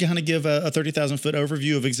 why don't you kind of give a 30,000 foot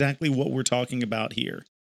overview of exactly what we're talking about here?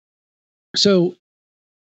 So,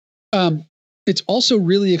 it's also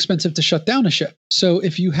really expensive to shut down a ship. So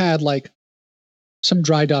if you had like some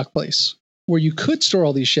dry dock place where you could store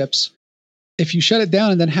all these ships, if you shut it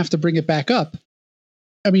down and then have to bring it back up,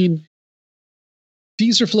 I mean,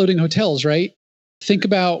 these are floating hotels, right? Think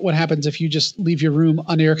about what happens if you just leave your room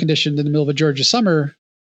unair conditioned in the middle of a Georgia summer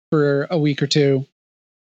for a week or two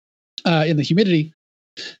in the humidity.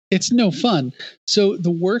 It's no fun. So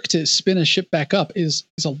the work to spin a ship back up is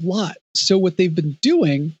a lot. So what they've been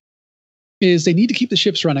doing is they need to keep the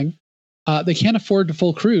ships running. They can't afford to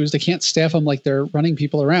full crews. They can't staff them like they're running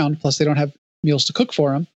people around. Plus they don't have meals to cook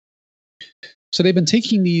for them. So they've been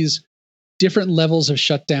taking these different levels of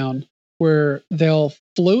shutdown where they'll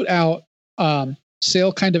float out,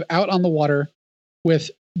 sail kind of out on the water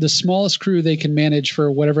with the smallest crew they can manage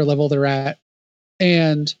for whatever level they're at,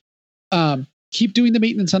 and keep doing the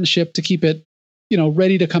maintenance on the ship to keep it,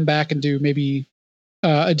 ready to come back and do maybe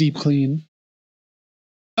a deep clean.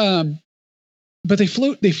 But they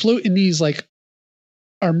float in these like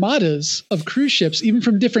armadas of cruise ships, even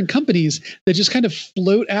from different companies, that just kind of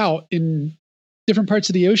float out in different parts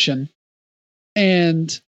of the ocean.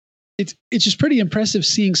 And it's just pretty impressive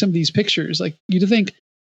seeing some of these pictures. Like you'd think,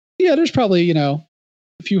 yeah, there's probably,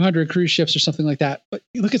 a few hundred cruise ships or something like that. But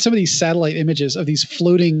you look at some of these satellite images of these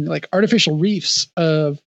floating like artificial reefs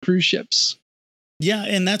of cruise ships. Yeah.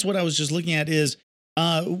 And that's what I was just looking at is,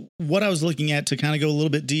 what I was looking at to kind of go a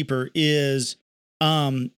little bit deeper is,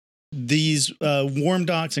 these, warm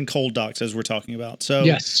docks and cold docks, as we're talking about. So,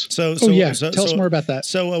 yes. So tell us more about that.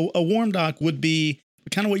 So a warm dock would be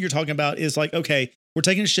kind of what you're talking about is like, okay, we're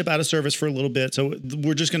taking a ship out of service for a little bit. So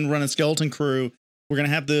we're just going to run a skeleton crew. We're going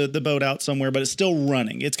to have the boat out somewhere, but it's still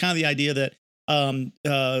running. It's kind of the idea that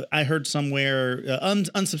I heard somewhere,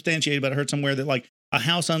 unsubstantiated, but I heard somewhere that like a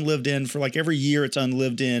house unlived in for like every year it's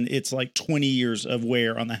unlived in, it's like 20 years of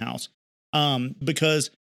wear on the house.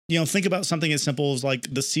 Because, think about something as simple as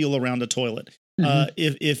like the seal around a toilet. Mm-hmm.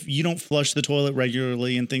 If you don't flush the toilet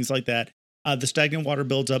regularly and things like that, the stagnant water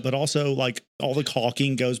builds up, but also like all the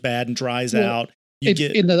caulking goes bad and dries out. You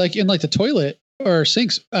get in the toilet or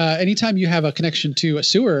sinks. Anytime you have a connection to a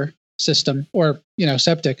sewer system or,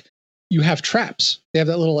 septic, you have traps. They have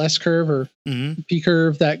that little S curve or P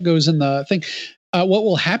curve that goes in the thing. What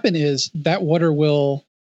will happen is that water will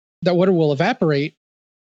evaporate.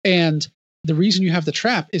 And the reason you have the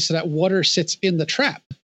trap is so that water sits in the trap.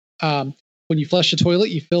 When you flush the toilet,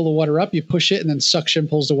 you fill the water up, you push it, and then suction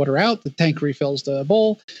pulls the water out. The tank refills the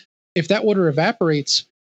bowl. If that water evaporates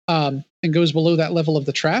and goes below that level of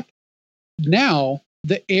the trap, now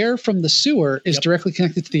the air from the sewer is directly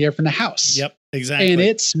connected to the air from the house. Yep, exactly. And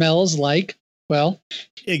it smells like,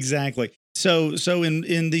 exactly. So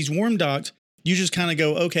in these warm docks, you just kind of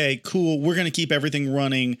go, okay, cool. We're going to keep everything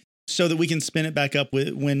running so that we can spin it back up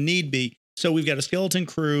when need be. So we've got a skeleton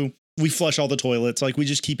crew. we flush all the toilets. Like we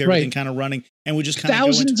just keep everything kind of running, and we just kind of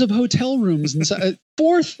thousands of hotel rooms and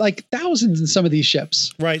thousands in some of these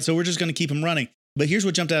ships. Right. So we're just going to keep them running. But here's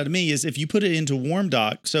what jumped out at me is if you put it into warm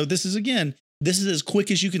dock. So this is as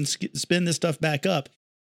quick as you can spin this stuff back up.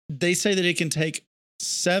 They say that it can take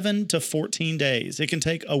 7 to 14 days. It can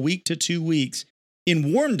take a week to 2 weeks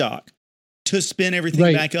in warm dock to spin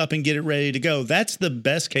everything back up and get it ready to go. That's the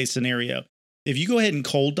best case scenario. If you go ahead and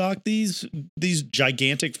cold dock these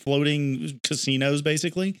gigantic floating casinos,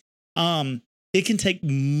 basically, it can take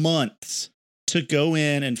months to go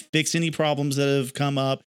in and fix any problems that have come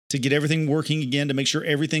up, to get everything working again, to make sure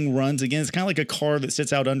everything runs again. It's kind of like a car that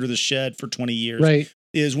sits out under the shed for 20 years. Right.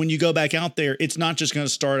 Is when you go back out there, it's not just going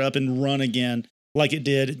to start up and run again like it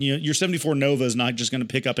did. You know, your 74 Nova is not just going to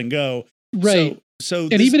pick up and go. Right. So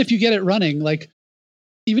even if you get it running,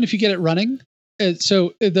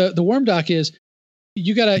 so the warm dock is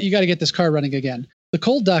you gotta get this car running again. The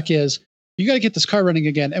cold dock is you gotta get this car running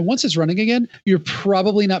again. And once it's running again, you're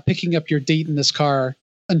probably not picking up your date in this car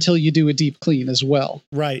until you do a deep clean as well.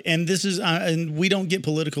 Right. And this is, and we don't get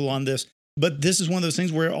political on this, but this is one of those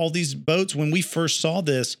things where all these boats, when we first saw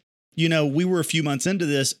this, you know, we were a few months into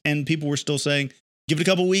this and people were still saying, give it a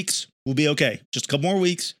couple weeks, we'll be okay. Just a couple more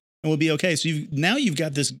weeks and we'll be okay. So now you've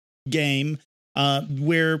got this game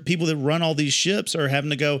where people that run all these ships are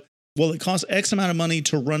having to go, well, it costs X amount of money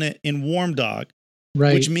to run it in warm dock,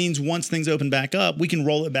 right? Which means once things open back up, we can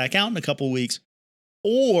roll it back out in a couple of weeks,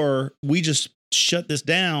 or we just shut this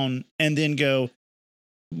down and then go,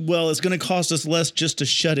 well, it's going to cost us less just to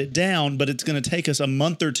shut it down, but it's going to take us a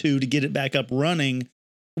month or two to get it back up running,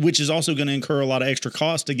 which is also going to incur a lot of extra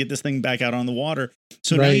cost to get this thing back out on the water.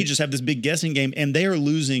 So now you just have this big guessing game, and they are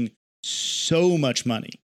losing so much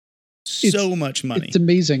money. It's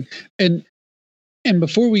amazing. And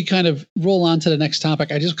before we kind of roll on to the next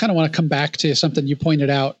topic, I just kind of want to come back to something you pointed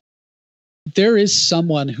out. There is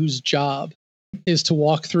someone whose job is to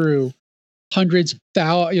walk through hundreds,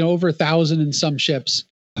 over 1,000 in some ships,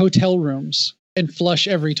 hotel rooms, and flush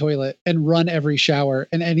every toilet and run every shower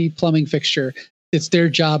and any plumbing fixture. It's their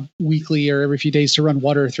job weekly or every few days to run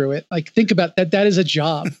water through it. Like, think about that. That is a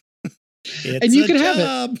job. And you can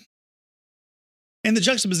have it. And the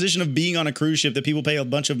juxtaposition of being on a cruise ship that people pay a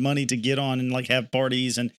bunch of money to get on and like have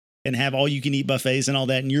parties and have all you can eat buffets and all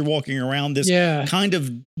that. And you're walking around this kind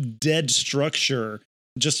of dead structure,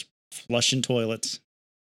 just flushing toilets.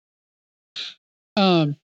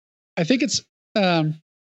 I think it's better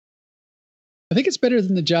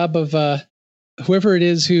than the job of whoever it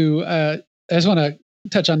is who, I just want to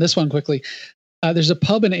touch on this one quickly. There's a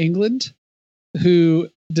pub in England who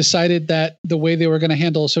decided that the way they were going to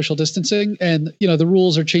handle social distancing, and the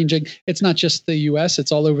rules are changing. It's not just the US, it's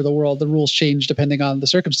all over the world. The rules change depending on the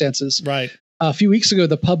circumstances. Right. A few weeks ago,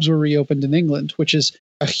 the pubs were reopened in England, which is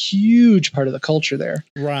a huge part of the culture there.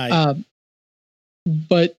 Right.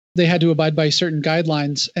 But they had to abide by certain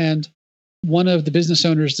guidelines. And one of the business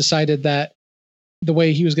owners decided that the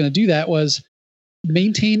way he was going to do that was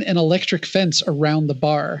maintain an electric fence around the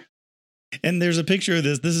bar. And there's a picture of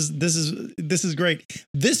this. This is great.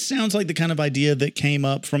 This sounds like the kind of idea that came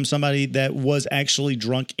up from somebody that was actually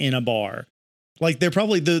drunk in a bar. Like they're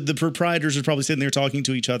probably the proprietors are probably sitting there talking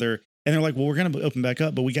to each other, and they're like, "Well, we're going to open back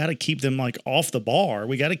up, but we got to keep them like off the bar.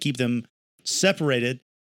 We got to keep them separated."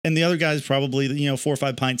 And the other guy's probably 4 or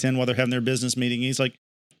 5 pints in while they're having their business meeting. He's like,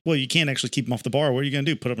 "Well, you can't actually keep them off the bar. What are you going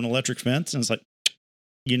to do? Put up an electric fence?" And it's like,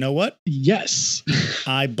 you know what? Yes,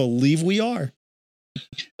 I believe we are.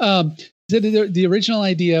 The original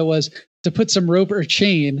idea was to put some rope or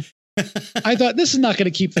chain. I thought this is not going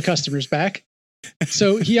to keep the customers back.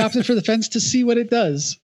 So he opted for the fence to see what it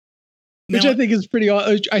does, which I think is pretty,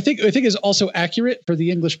 I think is also accurate for the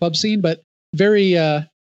English pub scene, but very,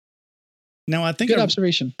 now I think good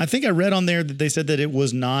observation. I think I read on there that they said that it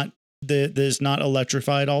was not, that it's not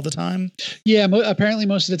electrified all the time. Yeah. Apparently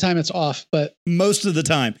most of the time it's off, but most of the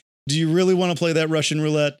time. Do you really want to play that Russian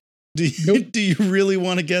roulette? Do you really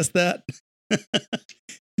want to guess that?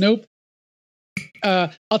 Nope.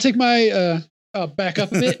 I'll take my back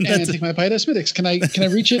up a bit and take my bite of Smittix. Can I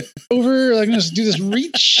reach it over? I'm gonna do this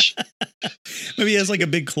reach. Maybe he has like a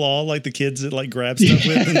big claw, like the kids that like grab stuff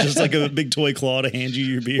with, and just like a big toy claw to hand you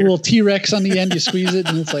your beer. A little T-Rex on the end. You squeeze it,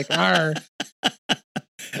 and it's like, "Arr."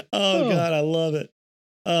 Oh God, I love it.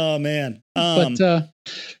 Oh man. But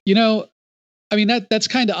I mean that's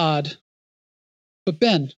kind of odd. But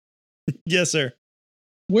Ben. Yes, sir.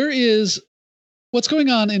 What's going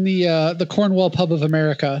on in the Cornwall Pub of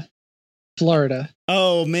America, Florida?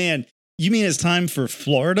 Oh man, you mean it's time for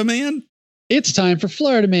Florida Man? It's time for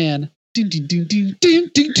Florida Man.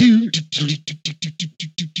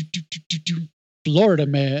 Florida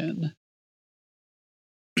man.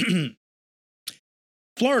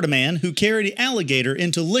 Florida man who carried alligator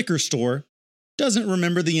into liquor store doesn't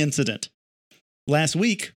remember the incident. Last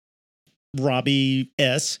week, Robbie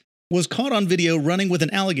S. was caught on video running with an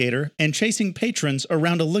alligator and chasing patrons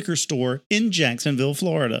around a liquor store in Jacksonville,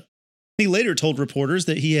 Florida. He later told reporters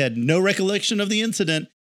that he had no recollection of the incident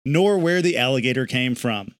nor where the alligator came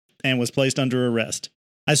from and was placed under arrest.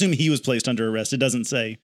 I assume he was placed under arrest. It doesn't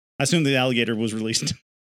say. I assume the alligator was released.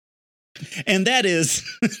 And that is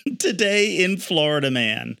Today in Florida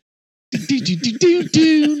Man.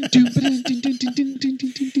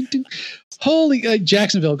 Holy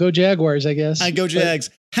Jacksonville, go Jaguars, I guess. I go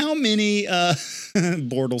Jags. How many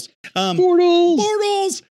Bortles? Bortles.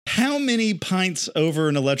 Bortles. How many pints over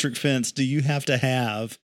an electric fence do you have to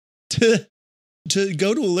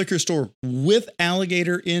go to a liquor store with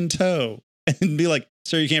alligator in tow and be like,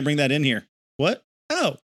 sir, you can't bring that in here? What?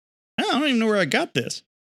 Oh, I don't even know where I got this.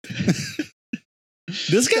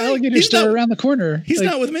 This guy, alligator store around the corner. He's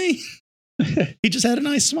not with me. He just had a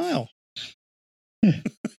nice smile.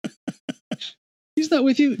 He's not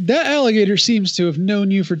with you. That alligator seems to have known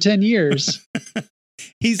you for 10 years.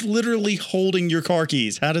 He's literally holding your car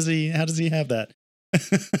keys. How does he have that?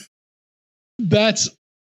 That's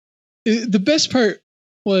the best part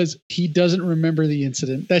was he doesn't remember the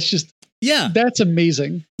incident. That's just, that's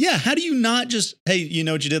amazing. Yeah. How do you not just, hey, you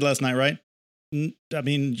know what you did last night, right? I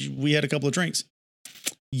mean, we had a couple of drinks.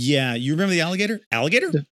 Yeah. You remember the alligator?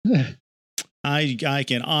 Alligator? I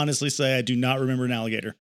can honestly say I do not remember an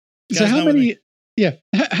alligator. So how many,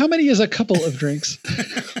 how many is a couple of drinks?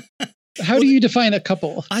 How do you define a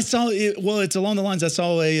couple? I saw it. Well, it's along the lines. I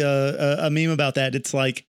saw a meme about that. It's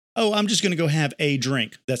like, oh, I'm just going to go have a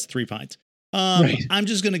drink. That's 3 pints. Right. I'm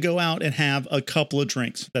just going to go out and have a couple of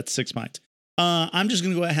drinks. That's 6 pints. I'm just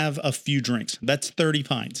going to go have a few drinks. That's 30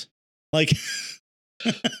 pints. Like,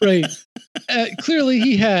 right. Clearly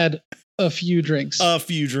he had a few drinks. A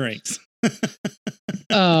few drinks.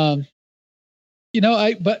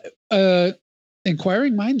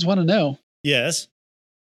 Inquiring minds want to know. Yes.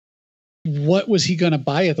 What was he going to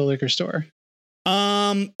buy at the liquor store?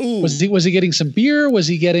 Ooh. Was he getting some beer? Was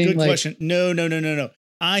he getting Good question. No.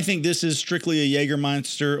 I think this is strictly a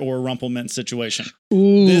Jägermeister or Rumpelmint situation.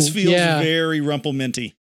 Ooh, this feels very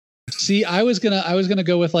Rumpelminty. See, I was gonna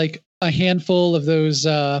go with like a handful of those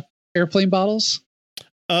airplane bottles.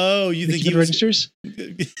 Oh, you think he registers?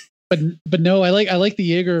 But no, I like the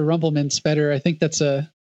Jaeger Rumpelmints better. I think that's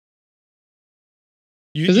a.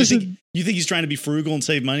 You think he's trying to be frugal and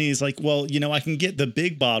save money? He's like, well, I can get the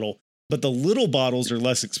big bottle, but the little bottles are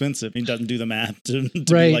less expensive. He doesn't do the math to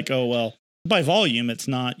be like, oh well, by volume, it's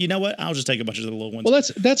not. You know what? I'll just take a bunch of the little ones. Well,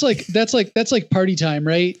 that's like party time,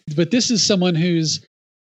 right? But this is someone who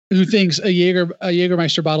thinks a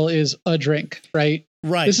Jägermeister bottle is a drink, right?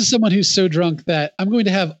 Right. This is someone who's so drunk that I'm going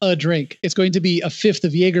to have a drink. It's going to be a fifth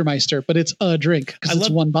of Jägermeister, but it's a drink because it's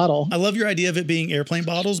one bottle. I love your idea of it being airplane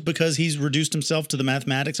bottles because he's reduced himself to the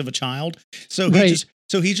mathematics of a child. So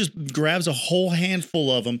he just grabs a whole handful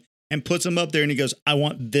of them and puts them up there and he goes, I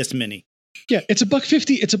want this many. Yeah, it's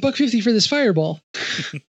 $1.50. It's $1.50 for this fireball.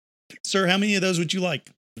 Sir, how many of those would you like?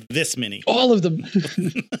 This many. All of them.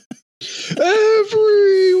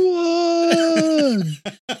 Everyone.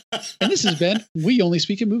 And this has been We Only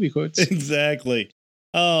Speak in Movie Quotes. Exactly.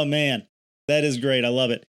 Oh man, that is great. I love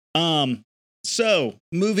it. So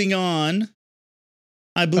moving on,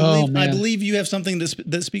 I believe you have something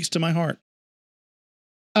that speaks to my heart.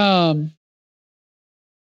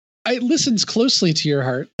 It listens closely to your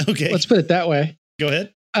heart. Okay. Let's put it that way. Go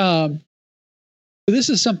ahead. This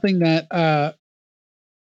is something that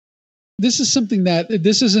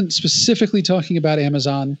this isn't specifically talking about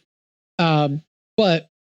Amazon, but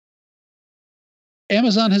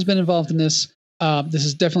Amazon has been involved in this. This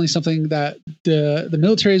is definitely something that the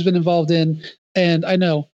military has been involved in. And I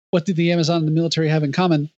know, what did the Amazon and the military have in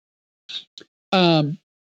common?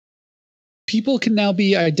 People can now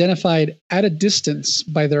be identified at a distance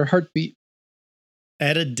by their heartbeat.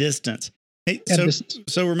 At a distance. Hey,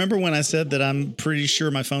 so remember when I said that I'm pretty sure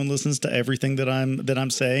my phone listens to everything that I'm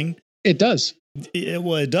saying? It does.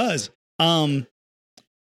 It does.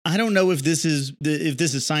 I don't know if this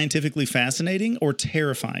is scientifically fascinating or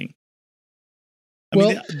terrifying. I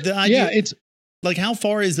mean, the idea, it's like, how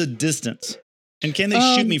far is the distance? And can they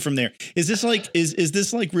shoot me from there? Is this like is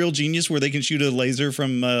this like Real Genius where they can shoot a laser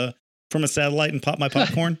from a satellite and pop my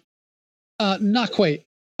popcorn? Not quite.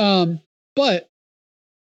 But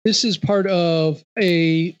this is part of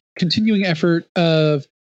a continuing effort of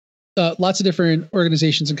lots of different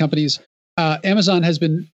organizations and companies. Amazon has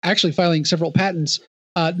been actually filing several patents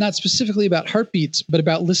not specifically about heartbeats, but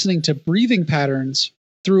about listening to breathing patterns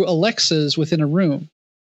through Alexas within a room.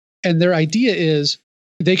 And their idea is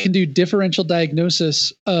they can do differential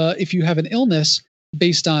diagnosis if you have an illness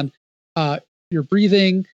based on your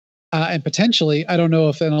breathing and potentially, I don't know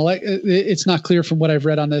if it's not clear from what I've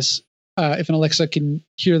read on this, if an Alexa can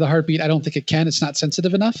hear the heartbeat. I don't think it can. It's not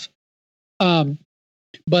sensitive enough.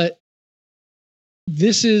 But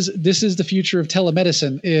this is the future of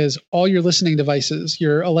telemedicine, is all your listening devices,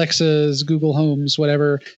 your Alexas, Google Homes,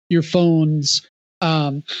 whatever, your phones,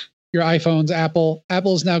 your iPhones, Apple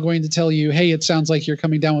is now going to tell you, hey, it sounds like you're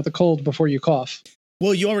coming down with a cold before you cough.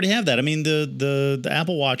 Well, you already have that. I mean, the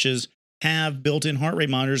Apple Watches have built-in heart rate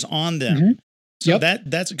monitors on them. Mm-hmm. So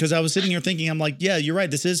that's because I was sitting here thinking, I'm like, yeah, you're right.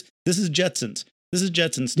 This is Jetsons. This is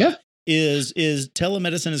Jetsons stuff. Yeah. Is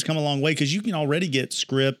telemedicine has come a long way, because you can already get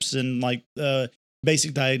scripts and like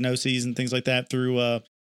basic diagnoses and things like that through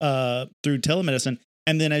telemedicine.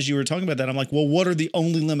 And then as you were talking about that, I'm like, well, what are the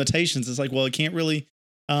only limitations? It's like, well, it can't really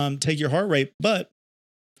take your heart rate, but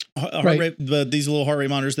these little heart rate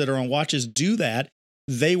monitors that are on watches do that.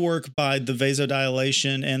 They work by the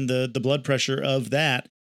vasodilation and the blood pressure of that,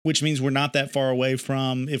 which means we're not that far away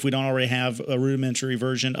from, if we don't already have a rudimentary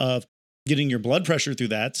version of getting your blood pressure through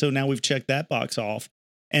that. So now we've checked that box off.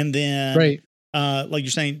 And then, like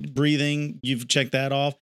you're saying, breathing, you've checked that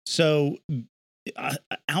off. So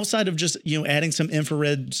outside of just, adding some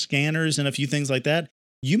infrared scanners and a few things like that,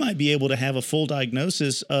 you might be able to have a full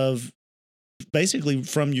diagnosis of basically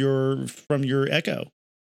from your echo.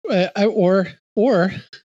 Or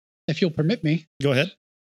if you'll permit me, go ahead,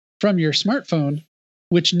 from your smartphone,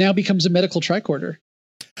 which now becomes a medical tricorder.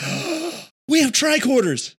 We have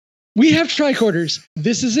tricorders.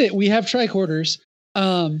 This is it. We have tricorders.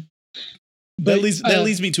 That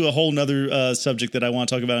leads me to a whole nother subject that I want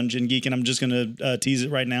to talk about in Gen Geek, and I'm just going to tease it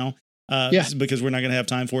right now, because we're not going to have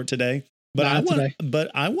time for it today. But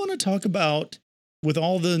I want to talk about, with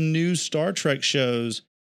all the new Star Trek shows,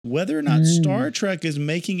 whether or not Star Trek is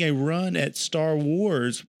making a run at Star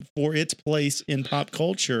Wars for its place in pop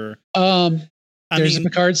culture. There's a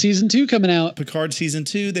Picard season 2 coming out. Picard season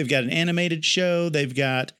 2. They've got an animated show. They've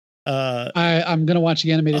got. I'm going to watch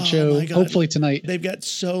the animated show hopefully tonight. They've got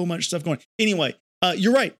so much stuff going. Anyway,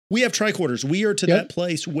 you're right. We have tricorders. We are to that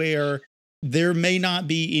place where there may not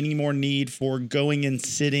be any more need for going and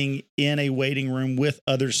sitting in a waiting room with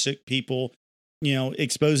other sick people,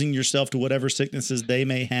 exposing yourself to whatever sicknesses they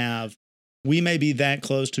may have. We may be that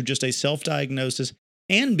close to just a self-diagnosis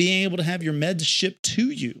and being able to have your meds shipped to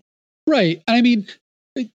you. Right. I mean,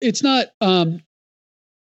 it's not,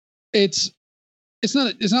 it's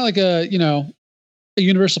not like a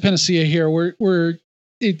universal panacea here.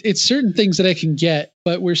 It's certain things that I can get,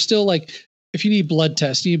 but we're still like, if you need blood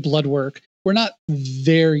tests, you need blood work, we're not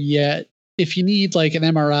there yet. If you need like an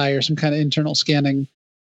MRI or some kind of internal scanning,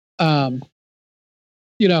 not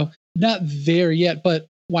there yet, but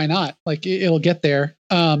why not? Like it'll get there.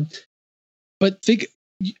 But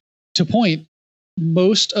to point,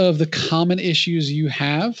 most of the common issues you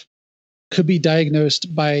have could be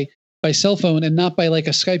diagnosed by cell phone, and not by like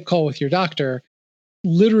a Skype call with your doctor,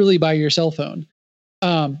 literally by your cell phone.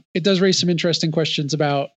 It does raise some interesting questions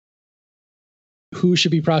about who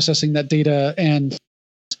should be processing that data, and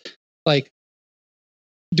like,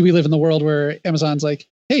 do we live in the world where Amazon's like,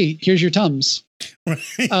 hey, here's your Tums.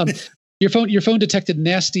 Your phone detected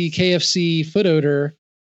nasty KFC foot odor.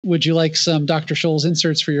 Would you like some Dr. Scholl's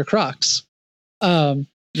inserts for your Crocs?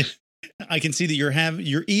 I can see that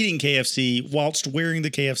you're eating KFC whilst wearing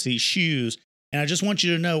the KFC shoes. And I just want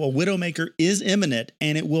you to know a Widowmaker is imminent,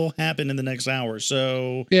 and it will happen in the next hour.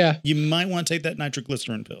 So you might want to take that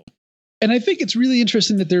nitroglycerin pill. And I think it's really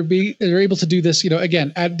interesting that they're able to do this,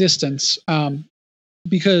 again, at distance,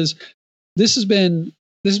 because this has been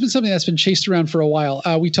something that's been chased around for a while.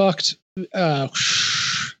 We talked early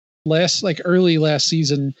last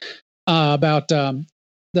season about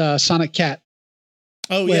the Sonic Cat.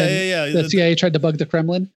 Oh yeah. The CIA tried to bug the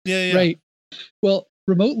Kremlin. Yeah. Right. Well,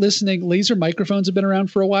 remote listening, laser microphones have been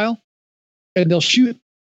around for a while, and they'll shoot,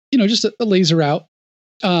 just a laser out,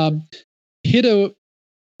 hit a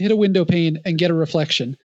window pane and get a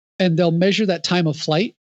reflection, and they'll measure that time of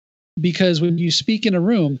flight, because when you speak in a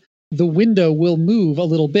room, the window will move a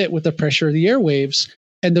little bit with the pressure of the airwaves,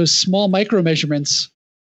 and those small micro measurements,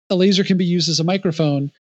 a laser can be used as a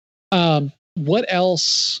microphone. What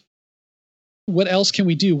else can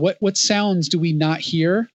we do? What sounds do we not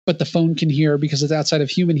hear, but the phone can hear because it's outside of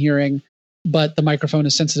human hearing, but the microphone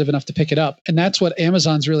is sensitive enough to pick it up? And that's what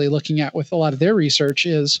Amazon's really looking at with a lot of their research,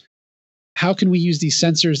 is how can we use these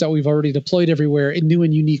sensors that we've already deployed everywhere in new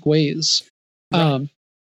and unique ways? Right.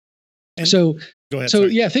 And so go ahead. So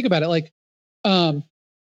sorry. yeah, think about it. Like,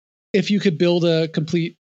 if you could build a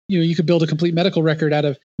complete, you could build a complete medical record out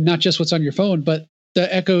of not just what's on your phone, but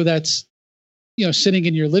the Echo that's, sitting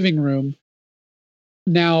in your living room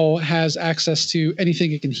now has access to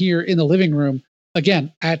anything it can hear in the living room,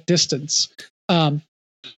 again, at distance.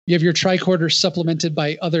 You have your tricorder supplemented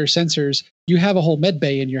by other sensors. You have a whole med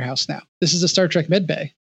bay in your house now. This is a Star Trek med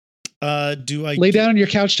bay. Do I lay down on your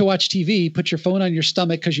couch to watch TV, put your phone on your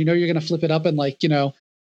stomach because you're going to flip it up and to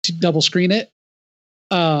double screen it.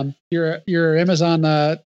 Your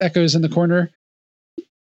Amazon Echo's in the corner.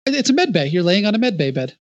 It's a med bay. You're laying on a med bay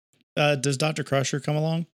bed. Does Dr. Crusher come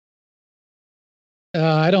along?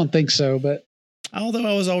 I don't think so, but although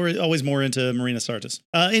I was always more into Marina Sirtis.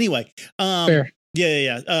 Anyway, fair.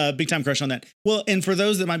 Yeah. Big time crush on that. Well, and for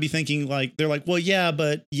those that might be thinking they're like, well, yeah,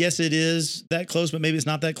 but yes, it is that close, but maybe it's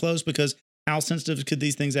not that close because how sensitive could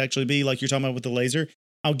these things actually be? Like you're talking about with the laser.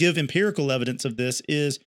 I'll give empirical evidence of this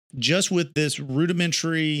is just with this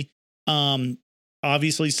rudimentary,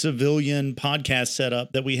 obviously civilian podcast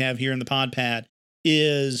setup that we have here in the pod pad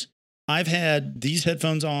is I've had these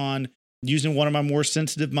headphones on using one of my more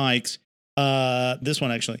sensitive mics, this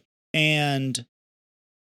one actually. And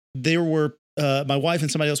there were, my wife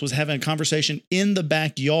and somebody else was having a conversation in the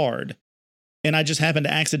backyard, and I just happened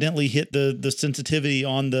to accidentally hit the sensitivity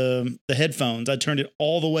on the headphones. I turned it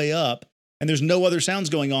all the way up, and there's no other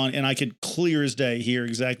sounds going on, and I could clear as day hear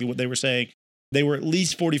exactly what they were saying. They were at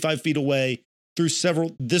least 45 feet away through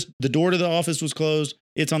the door to the office was closed.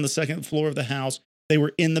 It's on the second floor of the house. They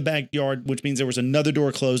were in the backyard, which means there was another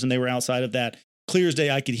door closed, and they were outside of that. Clear as day,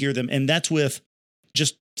 I could hear them, and that's with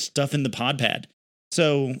just stuff in the pod pad.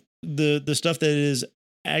 So the stuff that is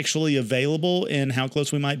actually available and how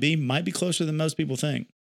close we might be closer than most people think.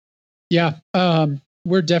 Yeah.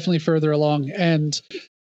 We're definitely further along, and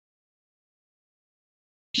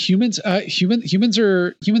humans are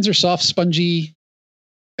soft, spongy,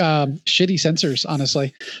 shitty sensors,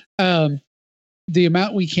 honestly. The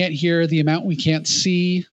amount we can't hear, the amount we can't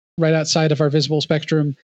see right outside of our visible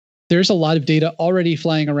spectrum, there's a lot of data already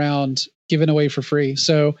flying around given away for free.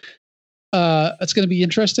 So it's going to be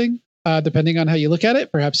interesting, depending on how you look at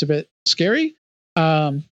it, perhaps a bit scary.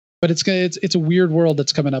 But it's a weird world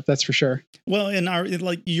that's coming up. That's for sure. Well, and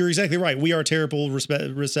you're exactly right. We are terrible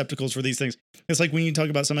receptacles for these things. It's like when you talk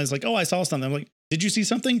about somebody's like, oh, I saw something. I'm like, did you see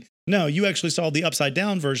something? No, you actually saw the upside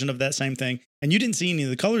down version of that same thing. And you didn't see any of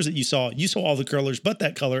the colors that you saw. You saw all the colors, but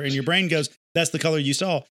that color. And your brain goes, that's the color you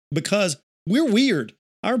saw, because we're weird.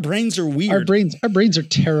 Our brains are weird. Our brains are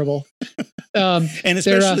terrible. And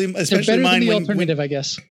especially better mine than the when, alternative, I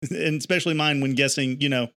guess. And especially mine when guessing,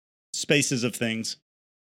 spaces of things.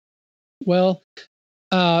 Well,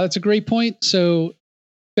 that's a great point. So,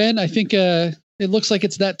 Ben, I think it looks like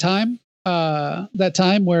it's that time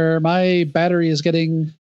where my battery is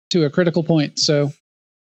getting to a critical point. So,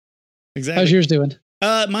 exactly. How's yours doing?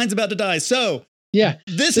 Mine's about to die. So, yeah,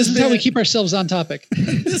 this is how we keep ourselves on topic.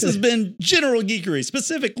 This has been General Geekery.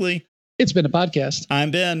 Specifically, it's been a podcast.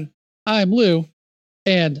 I'm Ben. I'm Lou.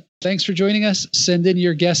 And thanks for joining us. Send in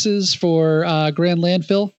your guesses for Grand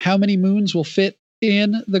Landfill. How many moons will fit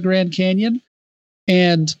in the Grand Canyon?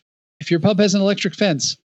 And if your pub has an electric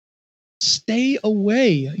fence, stay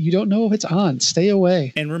away. You don't know if it's on. Stay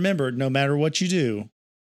away. And remember, no matter what you do,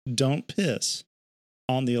 don't piss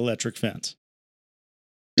on the electric fence.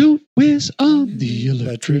 Don't whiz on the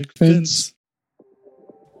electric fence.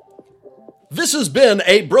 This has been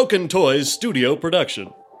a Broken Toys studio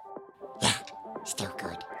production. Still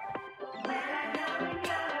good.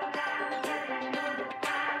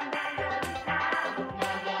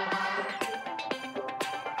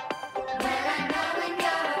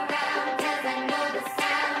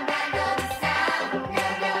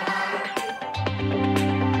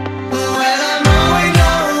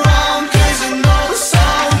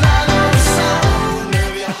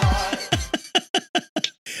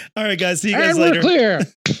 All right, guys. See you guys later. We're clear.